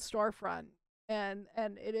PlayStation storefront.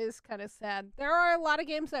 and it is kind of sad. There are a lot of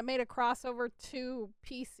games that made a crossover to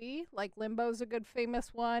PC, like Limbo's a good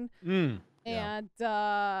famous one. Yeah. And Did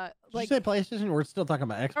like you say PlayStation? We're still talking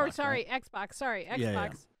about Xbox. or sorry, right? Xbox. Sorry, Xbox. Yeah.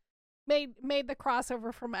 Made the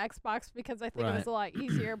crossover from Xbox because I think it was a lot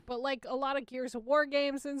easier. But like a lot of Gears of War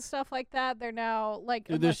games and stuff like that, they're now like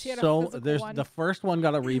Dude, unless you had a physical one. the first one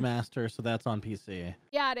got a remaster, so that's on PC.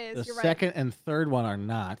 Yeah, it is. The You're second and third one are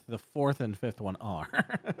not. The fourth and fifth one are.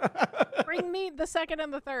 right. Bring me the second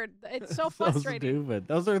and the third. It's so frustrating. Stupid.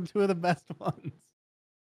 Those are two of the best ones.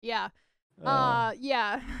 Yeah.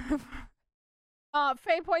 Yeah.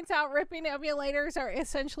 Faye points out ripping emulators are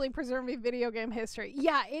essentially preserving video game history.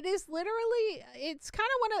 Yeah, it is literally. It's kind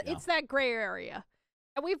of it's that gray area,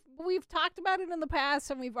 and we've talked about it in the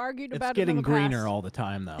past, and we've argued about it in the past. It's getting greener all the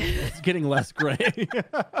time, though. It's getting less gray. It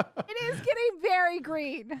is getting very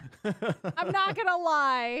green. I'm not gonna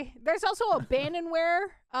lie. There's also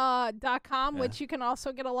abandonware.com, which you can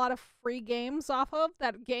also get a lot of free games off of.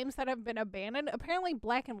 Games that have been abandoned. Apparently,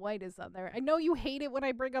 Black and White is on there. I know you hate it when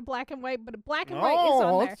I bring up Black and White, but Black and White is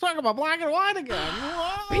on there. Let's talk about Black and White again.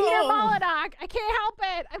 Peter Molyneux. I can't help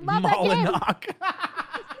it. I love that game.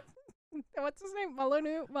 What's his name?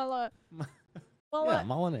 Molyneux? Yeah,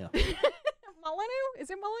 Molyneux. Molyneux? Is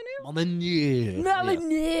it Molyneux? Molyneux.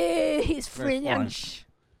 Molyneux. Yes. He's French.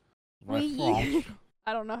 Very French.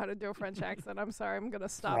 I don't know how to do a French accent. I'm sorry. I'm going to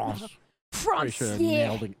stop. France. France. Sure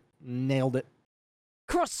Yeah. Nailed it.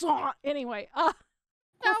 Croissant. Anyway. No.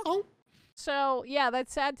 So, yeah,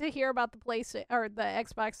 that's sad to hear about the PlayStation or the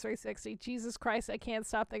Xbox 360. Jesus Christ, I can't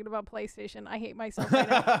stop thinking about PlayStation. I hate myself right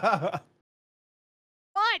now.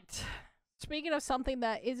 But speaking of something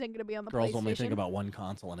that isn't going to be on the Girls PlayStation. only think about one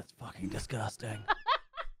console, and it's fucking disgusting.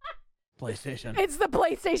 PlayStation. It's the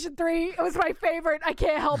PlayStation 3. It was my favorite. I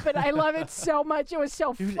can't help it. I love it so much. It was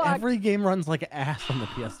so Dude, fun. every game runs like ass on the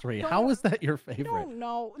PS3. How is that your favorite?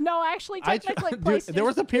 No, actually, technically, Dude, PlayStation there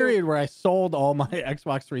was a 2. period where I sold all my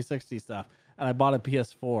Xbox 360 stuff, and I bought a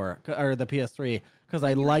PS4 or the PS3 because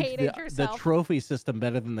I liked the trophy system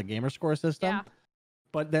better than the gamer score system. Yeah.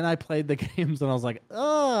 But then I played the games and I was like,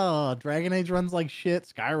 oh, Dragon Age runs like shit.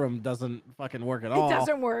 Skyrim doesn't fucking work at all. It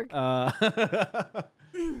doesn't work.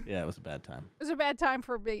 Yeah, it was a bad time. It was a bad time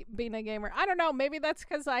for being a gamer. I don't know. Maybe that's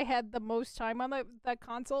because I had the most time on that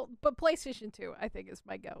console. But PlayStation 2, I think, is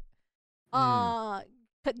my go.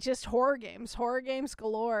 Just horror games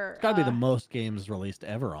galore. It's got to be the most games released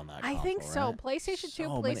ever on that console, I think so. right? PlayStation 2,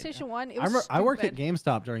 So PlayStation 1. It I was I worked at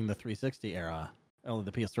GameStop during the 360 era,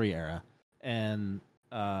 the PS3 era, and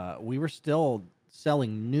we were still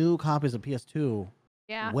selling new copies of PS2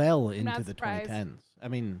 well into the 2010s. I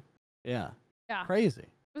mean, yeah. Crazy. It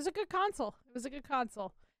was a good console. It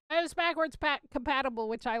was backwards compatible,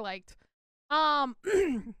 which I liked.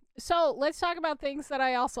 So let's talk about things that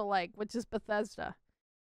I also like, which is Bethesda.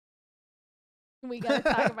 We gotta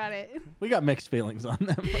talk about it. We got mixed feelings on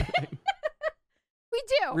them. We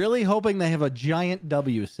do. Really hoping they have a giant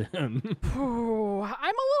W soon. I'm a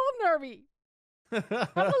little nervy.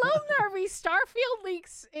 Starfield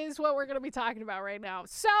leaks is what we're going to be talking about right now.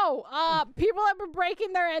 So, people have been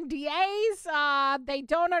breaking their NDAs. They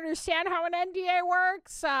don't understand how an NDA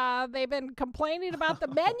works. They've been complaining about the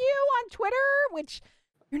menu on Twitter, which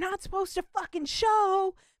you're not supposed to fucking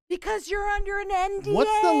show because you're under an NDA.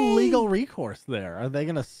 What's the legal recourse there? Are they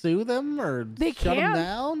going to sue them or shut them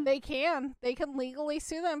down? They can. They can legally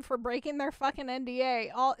sue them for breaking their fucking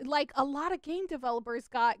NDA. A lot of game developers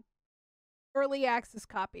got early access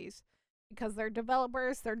copies because they're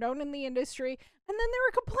developers, they're known in the industry, and then they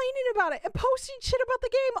were complaining about it and posting shit about the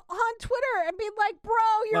game on Twitter and being like, bro,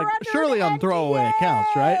 you're under surely an on NDA. throwaway accounts,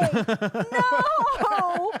 right?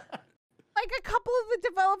 No. Like a couple of the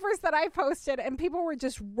developers that I posted, and people were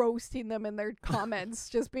just roasting them in their comments,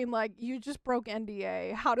 just being like, you just broke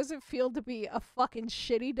NDA. How does it feel to be a fucking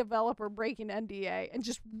shitty developer breaking NDA? And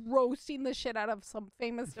just roasting the shit out of some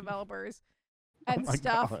famous developers and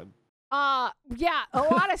stuff. God. Yeah, a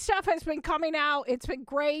lot of stuff has been coming out. It's been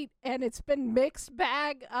great, and it's been mixed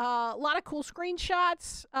bag. A lot of cool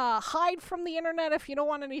screenshots. Hide from the internet if you don't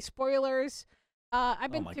want any spoilers.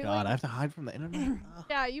 I've been God, I have to hide from the internet?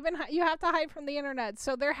 Yeah, you have to hide from the internet.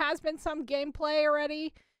 So there has been some gameplay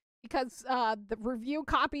already because the review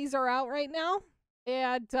copies are out right now,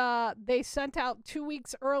 and they sent out 2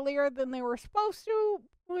 weeks earlier than they were supposed to,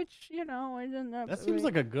 which, I didn't know. That seems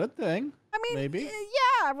like a good thing. I mean, maybe.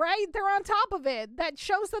 Yeah, right? They're on top of it. That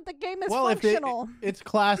shows that the game is functional. It's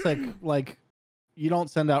classic. Like, you don't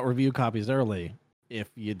send out review copies early if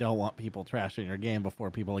you don't want people trashing your game before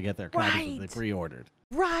people get their copies that they pre-ordered.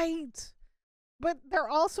 Right. But they're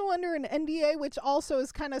also under an NDA, which also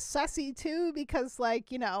is kind of sussy, too, because,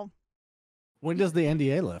 When does the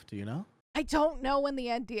NDA lift? Do you know? I don't know when the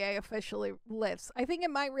NDA officially lifts. I think it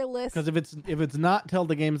might relist. Because if it's not till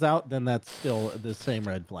the game's out, then that's still the same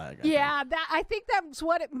red flag. I think that's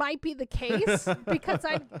what it might be the case because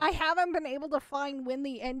I haven't been able to find when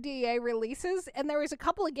the NDA releases, and there was a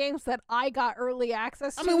couple of games that I got early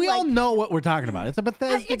access to. I mean, we all know what we're talking about. It's a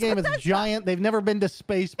Bethesda game. It's giant. They've never been to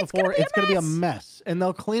space before. It's going to be a mess, and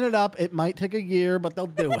they'll clean it up. It might take a year, but they'll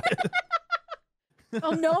do it.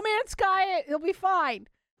 Oh, No Man's Sky, it'll be fine.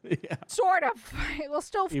 Yeah. Sort of. It will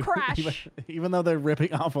still crash. Even though they're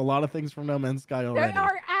ripping off a lot of things from No Man's Sky already. They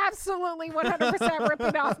are absolutely 100%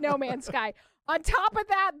 ripping off No Man's Sky. On top of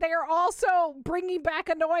that, they're also bringing back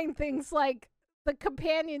annoying things like the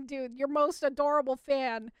companion dude, your most adorable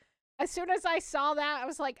fan. As soon as I saw that, I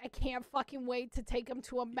was like, I can't fucking wait to take him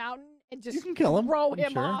to a mountain and just kill him. throw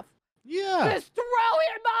him off. Yeah. Just throw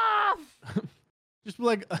him off. Just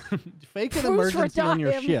like fake an emergency on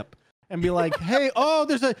your ship. And be like, hey,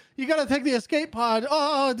 you got to take the escape pod.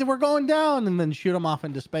 Oh, we're going down. And then shoot them off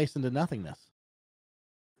into space, into nothingness.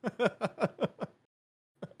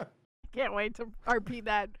 Can't wait to RP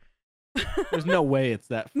that. There's no way it's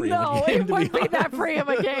that free of a game. No, it wouldn't be that free of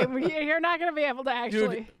a game. You're not going to be able to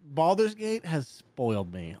actually. Dude, Baldur's Gate has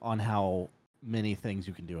spoiled me on how many things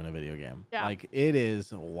you can do in a video game. Yeah. Like, it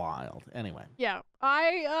is wild. Anyway. Yeah.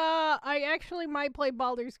 I actually might play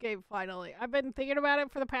Baldur's Gate finally. I've been thinking about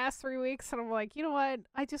it for the past 3 weeks, and I'm like, you know what?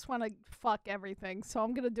 I just want to fuck everything. So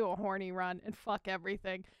I'm going to do a horny run and fuck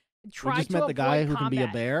everything. And try we just to met the guy who combat. can be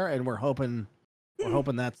a bear, and we're hoping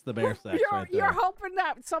that's the bear sex right there. You're hoping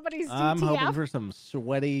that somebody's DTF? I'm hoping for some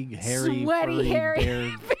sweaty, hairy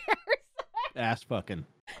bear ass fucking.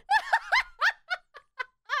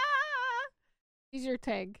 He's your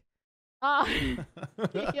tank.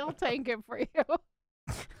 He'll tank it for you. He'll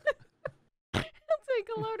take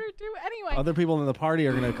a load or two. Anyway. Other people in the party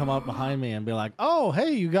are going to come up behind me and be like, oh,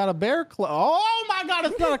 hey, you got a bear cloak. Oh, my God,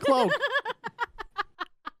 it's not a cloak.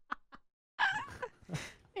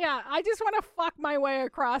 Yeah, I just want to fuck my way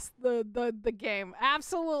across the game.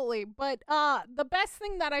 Absolutely. But the best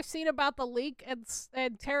thing that I've seen about the leak,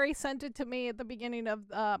 and Terry sent it to me at the beginning of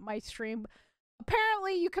my stream,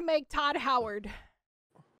 apparently you can make Todd Howard.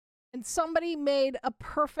 And somebody made a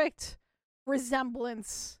perfect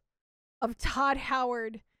resemblance of Todd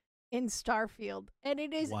Howard in Starfield. And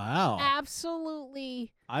it is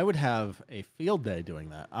absolutely... I would have a field day doing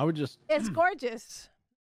that. I would just... It's gorgeous.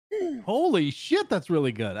 Holy shit, that's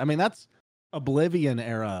really good. I mean, that's Oblivion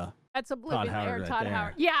era. That's Oblivion era Todd right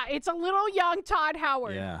Howard. Yeah, it's a little young Todd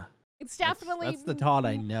Howard. Yeah. It's definitely... That's the Todd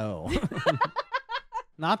I know.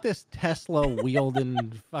 Not this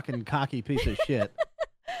Tesla-wielding fucking cocky piece of shit.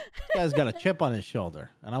 This guy's got a chip on his shoulder,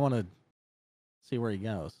 and I want to see where he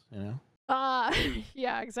goes, you know?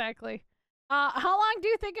 Yeah, exactly. How long do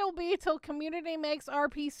you think it'll be till community makes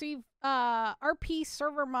RP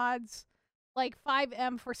server mods like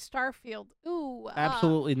 5M for Starfield? Ooh.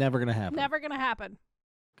 Absolutely never going to happen. Never going to happen.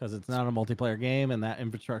 Because it's not a multiplayer game, and that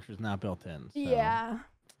infrastructure is not built in. So. Yeah.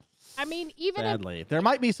 I mean, even sadly, there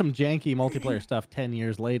might be some janky multiplayer stuff 10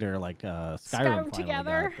 years later, like Skyrim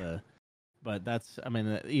together. But that's, I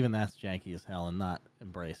mean, even that's janky as hell and not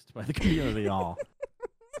embraced by the community at all.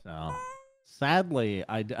 So, sadly,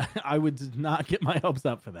 I would not get my hopes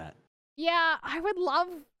up for that. Yeah, I would love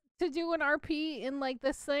to do an RP in like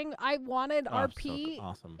this thing. I wanted RP so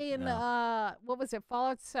awesome. in what was it,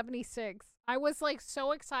 Fallout 76. I was like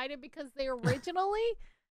so excited because they originally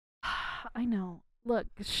I know. Look,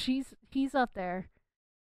 he's up there.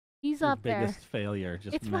 He's up there. Biggest failure,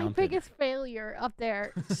 just it's mounted. My biggest failure up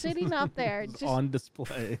there, sitting up there, just on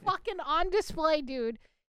display. Fucking on display, dude.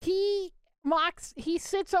 He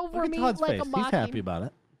sits over me Todd's like face. a mocking. He's happy about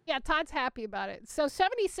it. Yeah, Todd's happy about it. So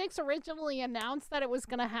 76 originally announced that it was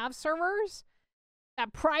gonna have servers,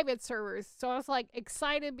 private servers. So I was like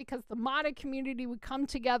excited because the modded community would come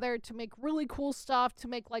together to make really cool stuff, to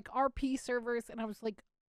make like RP servers, and I was like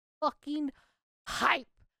fucking hype.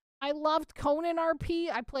 I loved Conan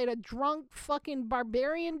RP. I played a drunk fucking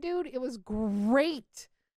barbarian dude. It was great.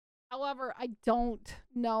 However, I don't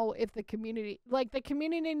know if the community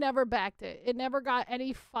never backed it. It never got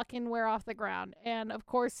any fucking wear off the ground. And of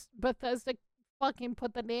course, Bethesda fucking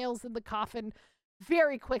put the nails in the coffin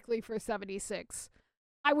very quickly for 76.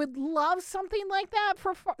 I would love something like that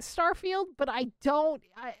for Starfield, but I don't.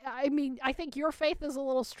 I mean, I think your faith is a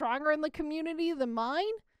little stronger in the community than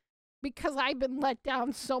mine. Because I've been let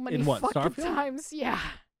down so many fucking Starfield? times. Yeah.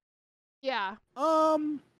 Yeah.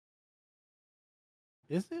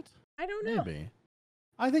 Is it? I don't know. Maybe.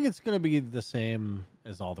 I think it's going to be the same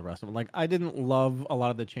as all the rest of them. Like, I didn't love a lot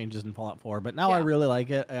of the changes in Fallout 4, but now I really like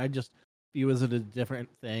it. I just view it as a different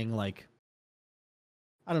thing. Like,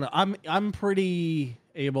 I don't know. I'm pretty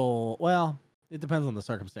able. Well, it depends on the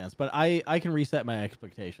circumstance, but I can reset my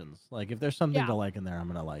expectations. Like if there's something Yeah. to like in there, I'm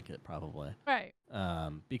gonna like it probably. Right.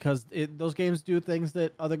 Because those games do things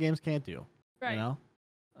that other games can't do. Right. You know.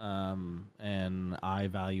 And I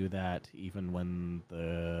value that even when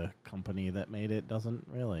the company that made it doesn't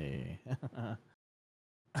really.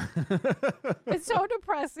 It's so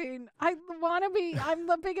depressing. I'm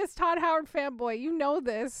the biggest Todd Howard fanboy. You know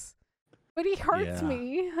this. But he hurts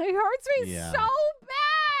me. He hurts me so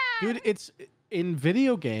bad. Dude, it's in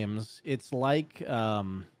video games, it's like you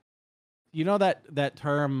know that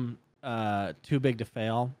term too big to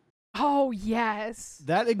fail? Oh, yes.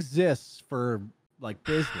 That exists for like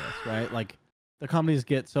business, right? Like the companies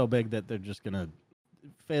get so big that they're just going to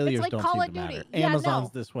failures it's like don't Call seem of to Duty. matter. Yeah,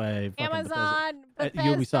 Amazon's no. this way, Amazon, Bethesda,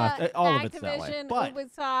 Ubisoft, all of it's that way. Activision, But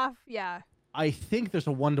Ubisoft, yeah. I think there's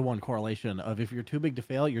a 1-to-1 correlation of if you're too big to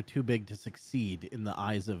fail, you're too big to succeed in the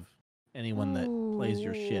eyes of anyone that plays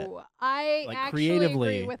your shit. I like actually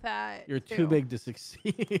creatively, agree with that. You're too big to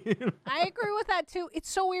succeed. I agree with that too. It's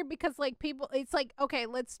so weird because like people, it's like, okay,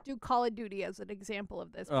 let's do Call of Duty as an example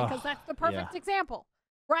of this because that's the perfect example,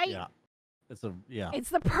 right? Yeah. It's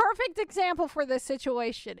the perfect example for this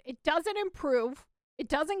situation. It doesn't improve. It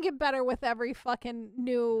doesn't get better with every fucking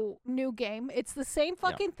new game. It's the same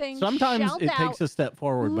fucking thing. Sometimes it takes a step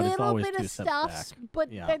forward, but it's always little bit two of steps stuff, back. but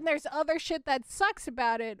then there's other shit that sucks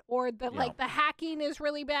about it, or the like the hacking is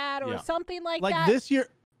really bad, or something like that. Like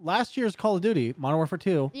last year's Call of Duty, Modern Warfare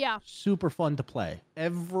 2, yeah, super fun to play.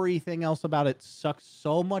 Everything else about it sucks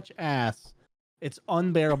so much ass. It's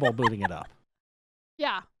unbearable booting it up.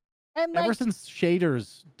 Yeah. And ever since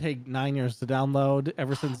shaders take 9 years to download,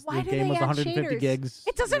 ever since the game was 150 gigs.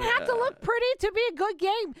 It doesn't have to look pretty to be a good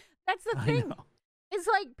game. That's the thing. It's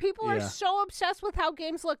like people are so obsessed with how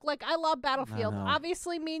games look. Like I love Battlefield.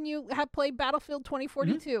 Obviously, me and you have played Battlefield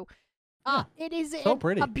 2042. It is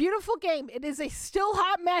a beautiful game. It is a still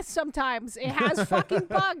hot mess sometimes. It has fucking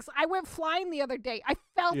bugs. I went flying the other day. I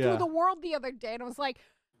fell through the world the other day, and I was like,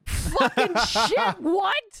 fucking shit,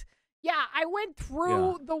 what? Yeah, I went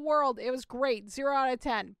through the world. It was great. 0 out of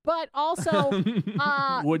 10. But also,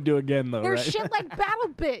 would do again though. There's right? shit like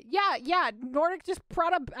BattleBit. Yeah. Nordic just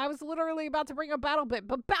brought up. I was literally about to bring up BattleBit,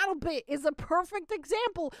 but BattleBit is a perfect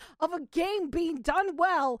example of a game being done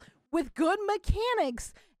well with good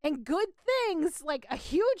mechanics and good things, like a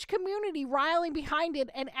huge community riling behind it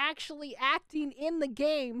and actually acting in the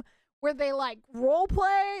game. Where they like role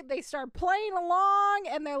play, they start playing along,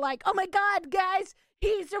 and they're like, "Oh my god, guys,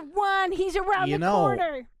 he's the one. He's around the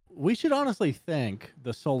corner." We should honestly thank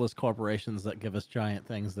the soulless corporations that give us giant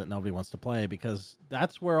things that nobody wants to play, because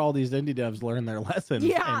that's where all these indie devs learn their lessons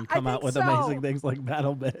and come out with amazing things like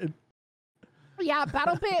BattleBit. Yeah,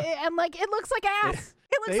 BattleBit, and like it looks like ass.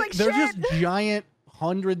 It looks like they're shit. They're just giant,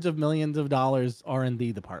 hundreds of millions of dollars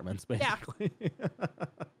R&D departments, basically. Yeah.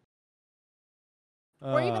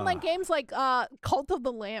 Or even like games like Cult of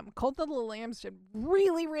the Lamb. Cult of the Lambs did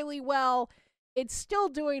really, really well. It's still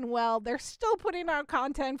doing well. They're still putting out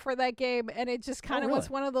content for that game, and it just kind of was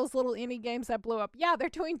one of those little indie games that blew up. Yeah, they're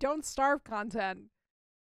doing Don't Starve content.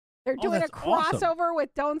 They're doing a crossover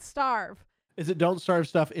with Don't Starve. Is it Don't Starve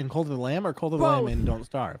stuff in Cult of the Lamb or Cult of the Lamb in Don't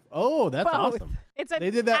Starve? Oh, that's awesome. They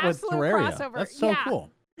did that with Terraria. Crossover. That's so cool.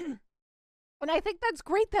 And I think that's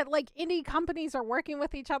great that like indie companies are working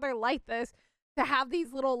with each other like this, to have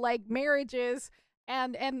these little like marriages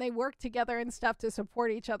and they work together and stuff to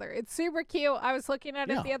support each other. It's super cute. I was looking at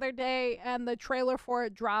it the other day, and the trailer for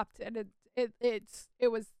it dropped, and it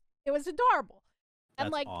was adorable. And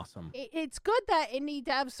that's like awesome. It's good that indie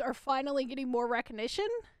devs are finally getting more recognition.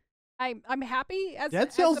 I'm happy.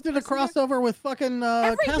 Dead Cells did a crossover with fucking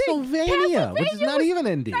Castlevania, which is not even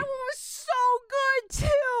indie. That one was so good too.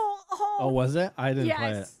 Oh, was it? I didn't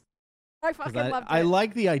play it. I fucking loved it. I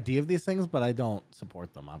like the idea of these things, but I don't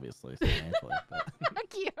support them, obviously, financially.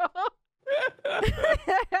 Fuck you.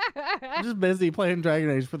 I'm just busy playing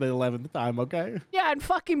Dragon Age for the 11th time, okay? Yeah, and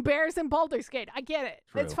fucking bears and Baldur's Gate. I get it.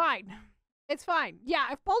 True. It's fine. It's fine. Yeah,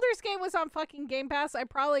 if Baldur's Gate was on fucking Game Pass, I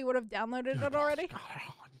probably would have downloaded it already.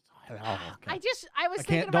 I was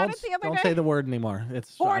thinking about it the other day. Don't say the word anymore.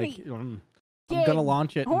 It's horny. I'm gonna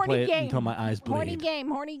launch it and play it until my eyes bleed.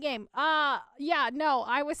 Horny game. Yeah, no,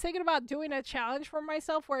 I was thinking about doing a challenge for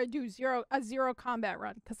myself where I do a zero combat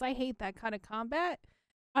run, because I hate that kind of combat.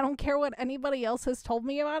 I don't care what anybody else has told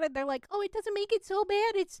me about it. They're like, oh, it doesn't make it so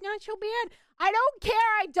bad. It's not so bad. I don't care.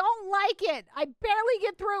 I don't like it. I barely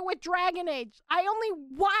get through it with Dragon Age. I only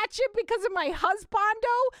watch it because of my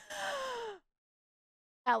husbando.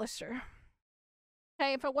 Alistair.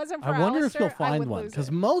 Hey, if it wasn't for I wonder Alistair, if you'll find one, because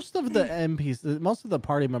most of the MPs, most of the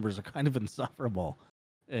party members are kind of insufferable.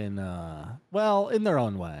 in their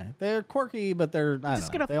own way. They're quirky, but they're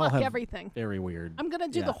just gonna they all fuck have everything. very weird. I'm gonna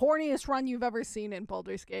do the horniest run you've ever seen in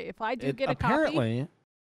Baldur's Gate. If I do get a apparently, copy,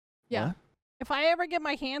 yeah. What? If I ever get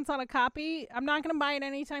my hands on a copy, I'm not gonna buy it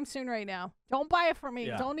anytime soon. Right now, don't buy it for me.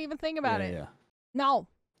 Yeah. Don't even think about it. Yeah. No.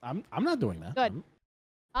 I'm not doing that. Good.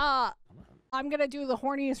 I'm gonna do the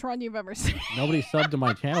horniest run you've ever seen. Nobody subbed to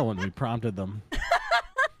my channel when we prompted them.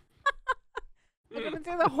 I'm gonna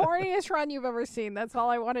do the horniest run you've ever seen. That's all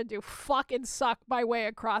I want to do. Fucking suck my way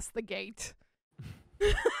across the gate.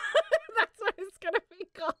 That's what it's gonna be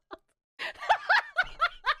called.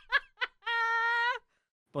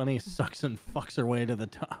 Bunny sucks and fucks her way to the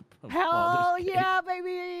top. Hell yeah,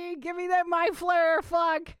 baby! Give me that mind flare,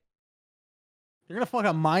 fuck. You're gonna fuck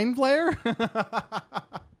a mind flare?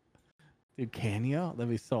 Dude, can you? That'd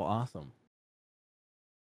be so awesome.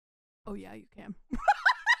 Oh yeah, you can.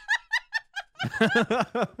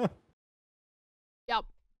 Yep.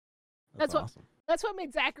 That's awesome. That's what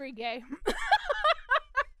made Zachary gay.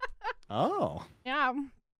 Oh. Yeah.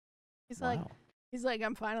 He's like,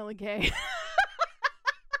 I'm finally gay. He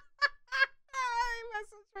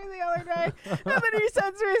messaged me the other day, and then he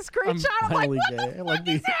sends me a screenshot. I'm like, what the fuck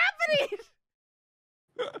is happening?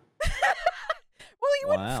 Well, he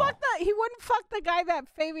wouldn't fuck that. He wouldn't fuck the guy that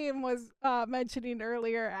Fabian was mentioning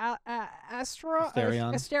earlier,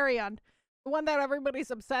 Asterion, the one that everybody's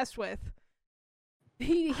obsessed with.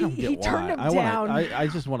 He turned him down. I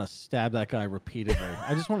just want to stab that guy repeatedly.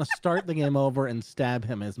 I just want to start the game over and stab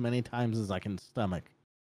him as many times as I can stomach.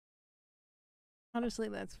 Honestly,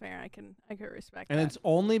 that's fair. I can respect that. And it's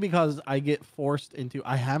only because I get forced into.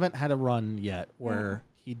 I haven't had a run yet where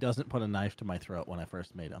he doesn't put a knife to my throat when I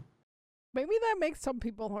first made him. Maybe that makes some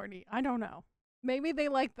people horny. I don't know. Maybe they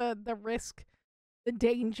like the risk, the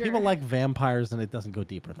danger. People like vampires, and it doesn't go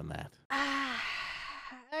deeper than that.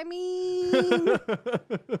 I mean,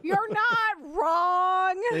 you're not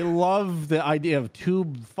wrong. They love the idea of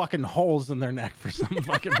two fucking holes in their neck for some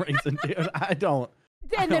fucking reason, dude. I don't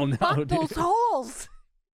know, fuck dude. those holes.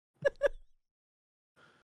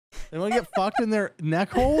 They want to get fucked in their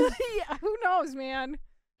neck holes? Yeah, who knows, man?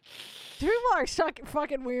 People are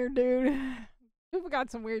fucking weird, dude. People got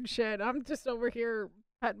some weird shit. I'm just over here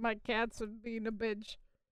petting my cats and being a bitch.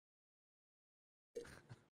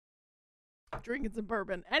 Drinking some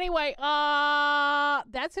bourbon. Anyway,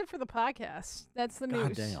 that's it for the podcast. That's the news.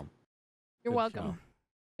 God damn. You're welcome.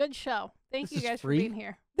 Good show. Thank you guys for being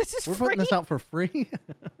here. This is We're free. putting this out for free?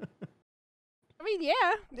 I mean,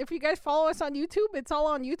 yeah. If you guys follow us on YouTube, it's all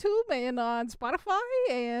on YouTube and on Spotify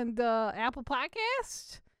and Apple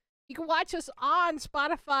Podcasts. You can watch us on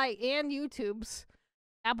Spotify and YouTube's.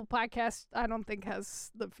 Apple Podcasts, I don't think,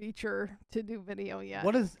 has the feature to do video yet.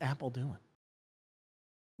 What is Apple doing?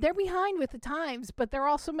 They're behind with the times, but they're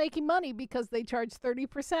also making money because they charge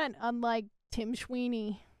 30%, unlike Tim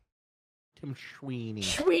Sweeney. Tim Sweeney.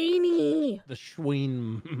 Sweeney! The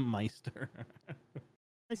Schweenmeister.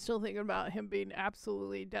 I'm still thinking about him being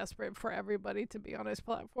absolutely desperate for everybody to be on his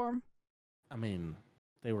platform. I mean,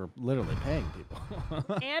 they were literally paying people.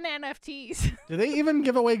 And NFTs. Do they even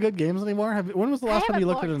give away good games anymore? When was the last time you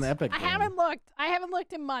looked at an Epic game? I haven't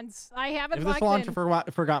looked in months. I haven't If logged this launch in.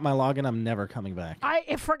 forgot my login, I'm never coming back.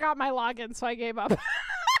 I forgot my login, so I gave up.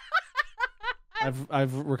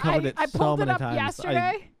 I've recovered it so many times. I pulled it up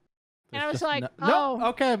yesterday, and I was like, no,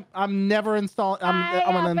 okay, I'm never installing.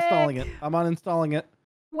 I'm uninstalling it. I'm uninstalling it.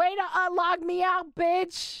 Way to unlog me out,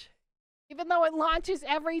 bitch. Even though it launches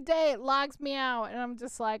every day, it logs me out. And I'm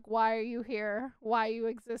just like, why are you here? Why are you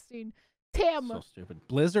existing? Tim. So stupid.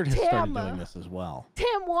 Blizzard has started doing this as well.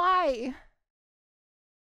 Tim, why?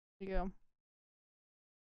 There you go.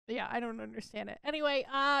 Yeah, I don't understand it. Anyway,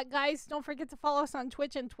 guys, don't forget to follow us on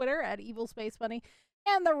Twitch and Twitter at Evil Space Bunny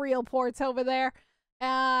and the Real Ports over there.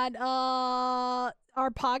 And our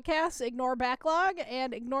podcast, Ignore Backlog,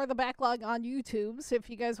 and Ignore the Backlog on YouTube. So if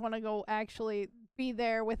you guys want to go actually be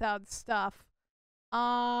there without stuff. Yeah.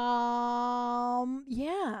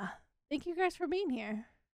 Thank you guys for being here.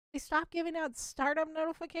 They stopped giving out startup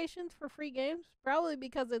notifications for free games, probably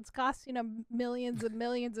because it's costing them millions and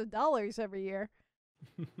millions of dollars every year.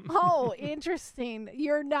 Oh, interesting.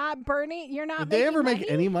 You're not burning. You're not. Did they ever make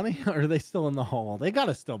any money, or are they still in the hole? They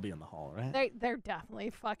gotta still be in the hole, right? They're definitely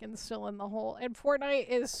fucking still in the hole, and Fortnite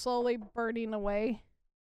is slowly burning away.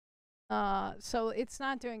 So it's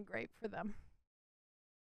not doing great for them.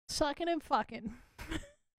 Sucking and fucking.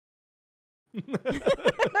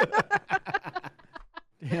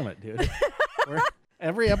 Damn it, dude.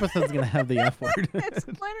 Every episode's gonna have the F word. It's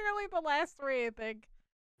literally the last three, I think.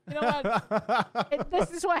 You know what?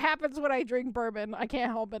 This is what happens when I drink bourbon. I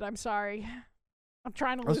can't help it. I'm sorry. I'm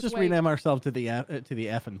trying to Let's lose just weight. rename ourselves to the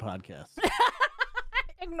effing podcast.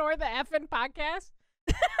 Ignore the effing podcast.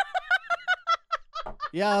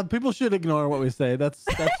 Yeah, people should ignore what we say. That's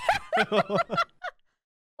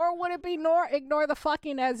Or would it be ignore the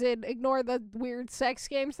fucking, as in ignore the weird sex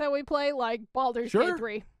games that we play, like Baldur's Gate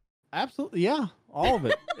 3? Absolutely, yeah, all of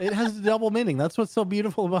it. It has a double meaning. That's what's so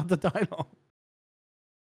beautiful about the title.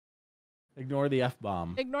 Ignore the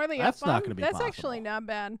F-bomb. Ignore the That's F-bomb? not going to be That's possible. actually not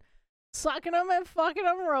bad. Sucking them and fucking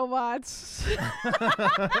them robots.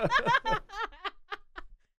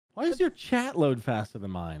 Why is your chat load faster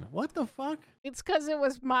than mine? What the fuck? It's because it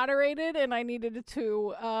was moderated and I needed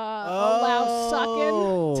to allow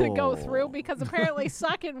sucking to go through, because apparently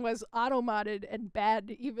sucking was auto-modded and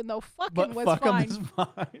bad, even though fucking was fuck 'em fine. is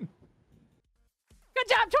fine. Good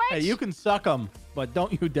job, Twitch! Hey, you can suck them, but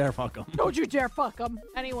don't you dare fuck them. Don't you dare fuck them.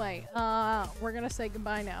 Anyway, we're going to say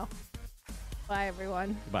goodbye now. Bye,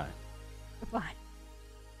 everyone. Goodbye. Goodbye.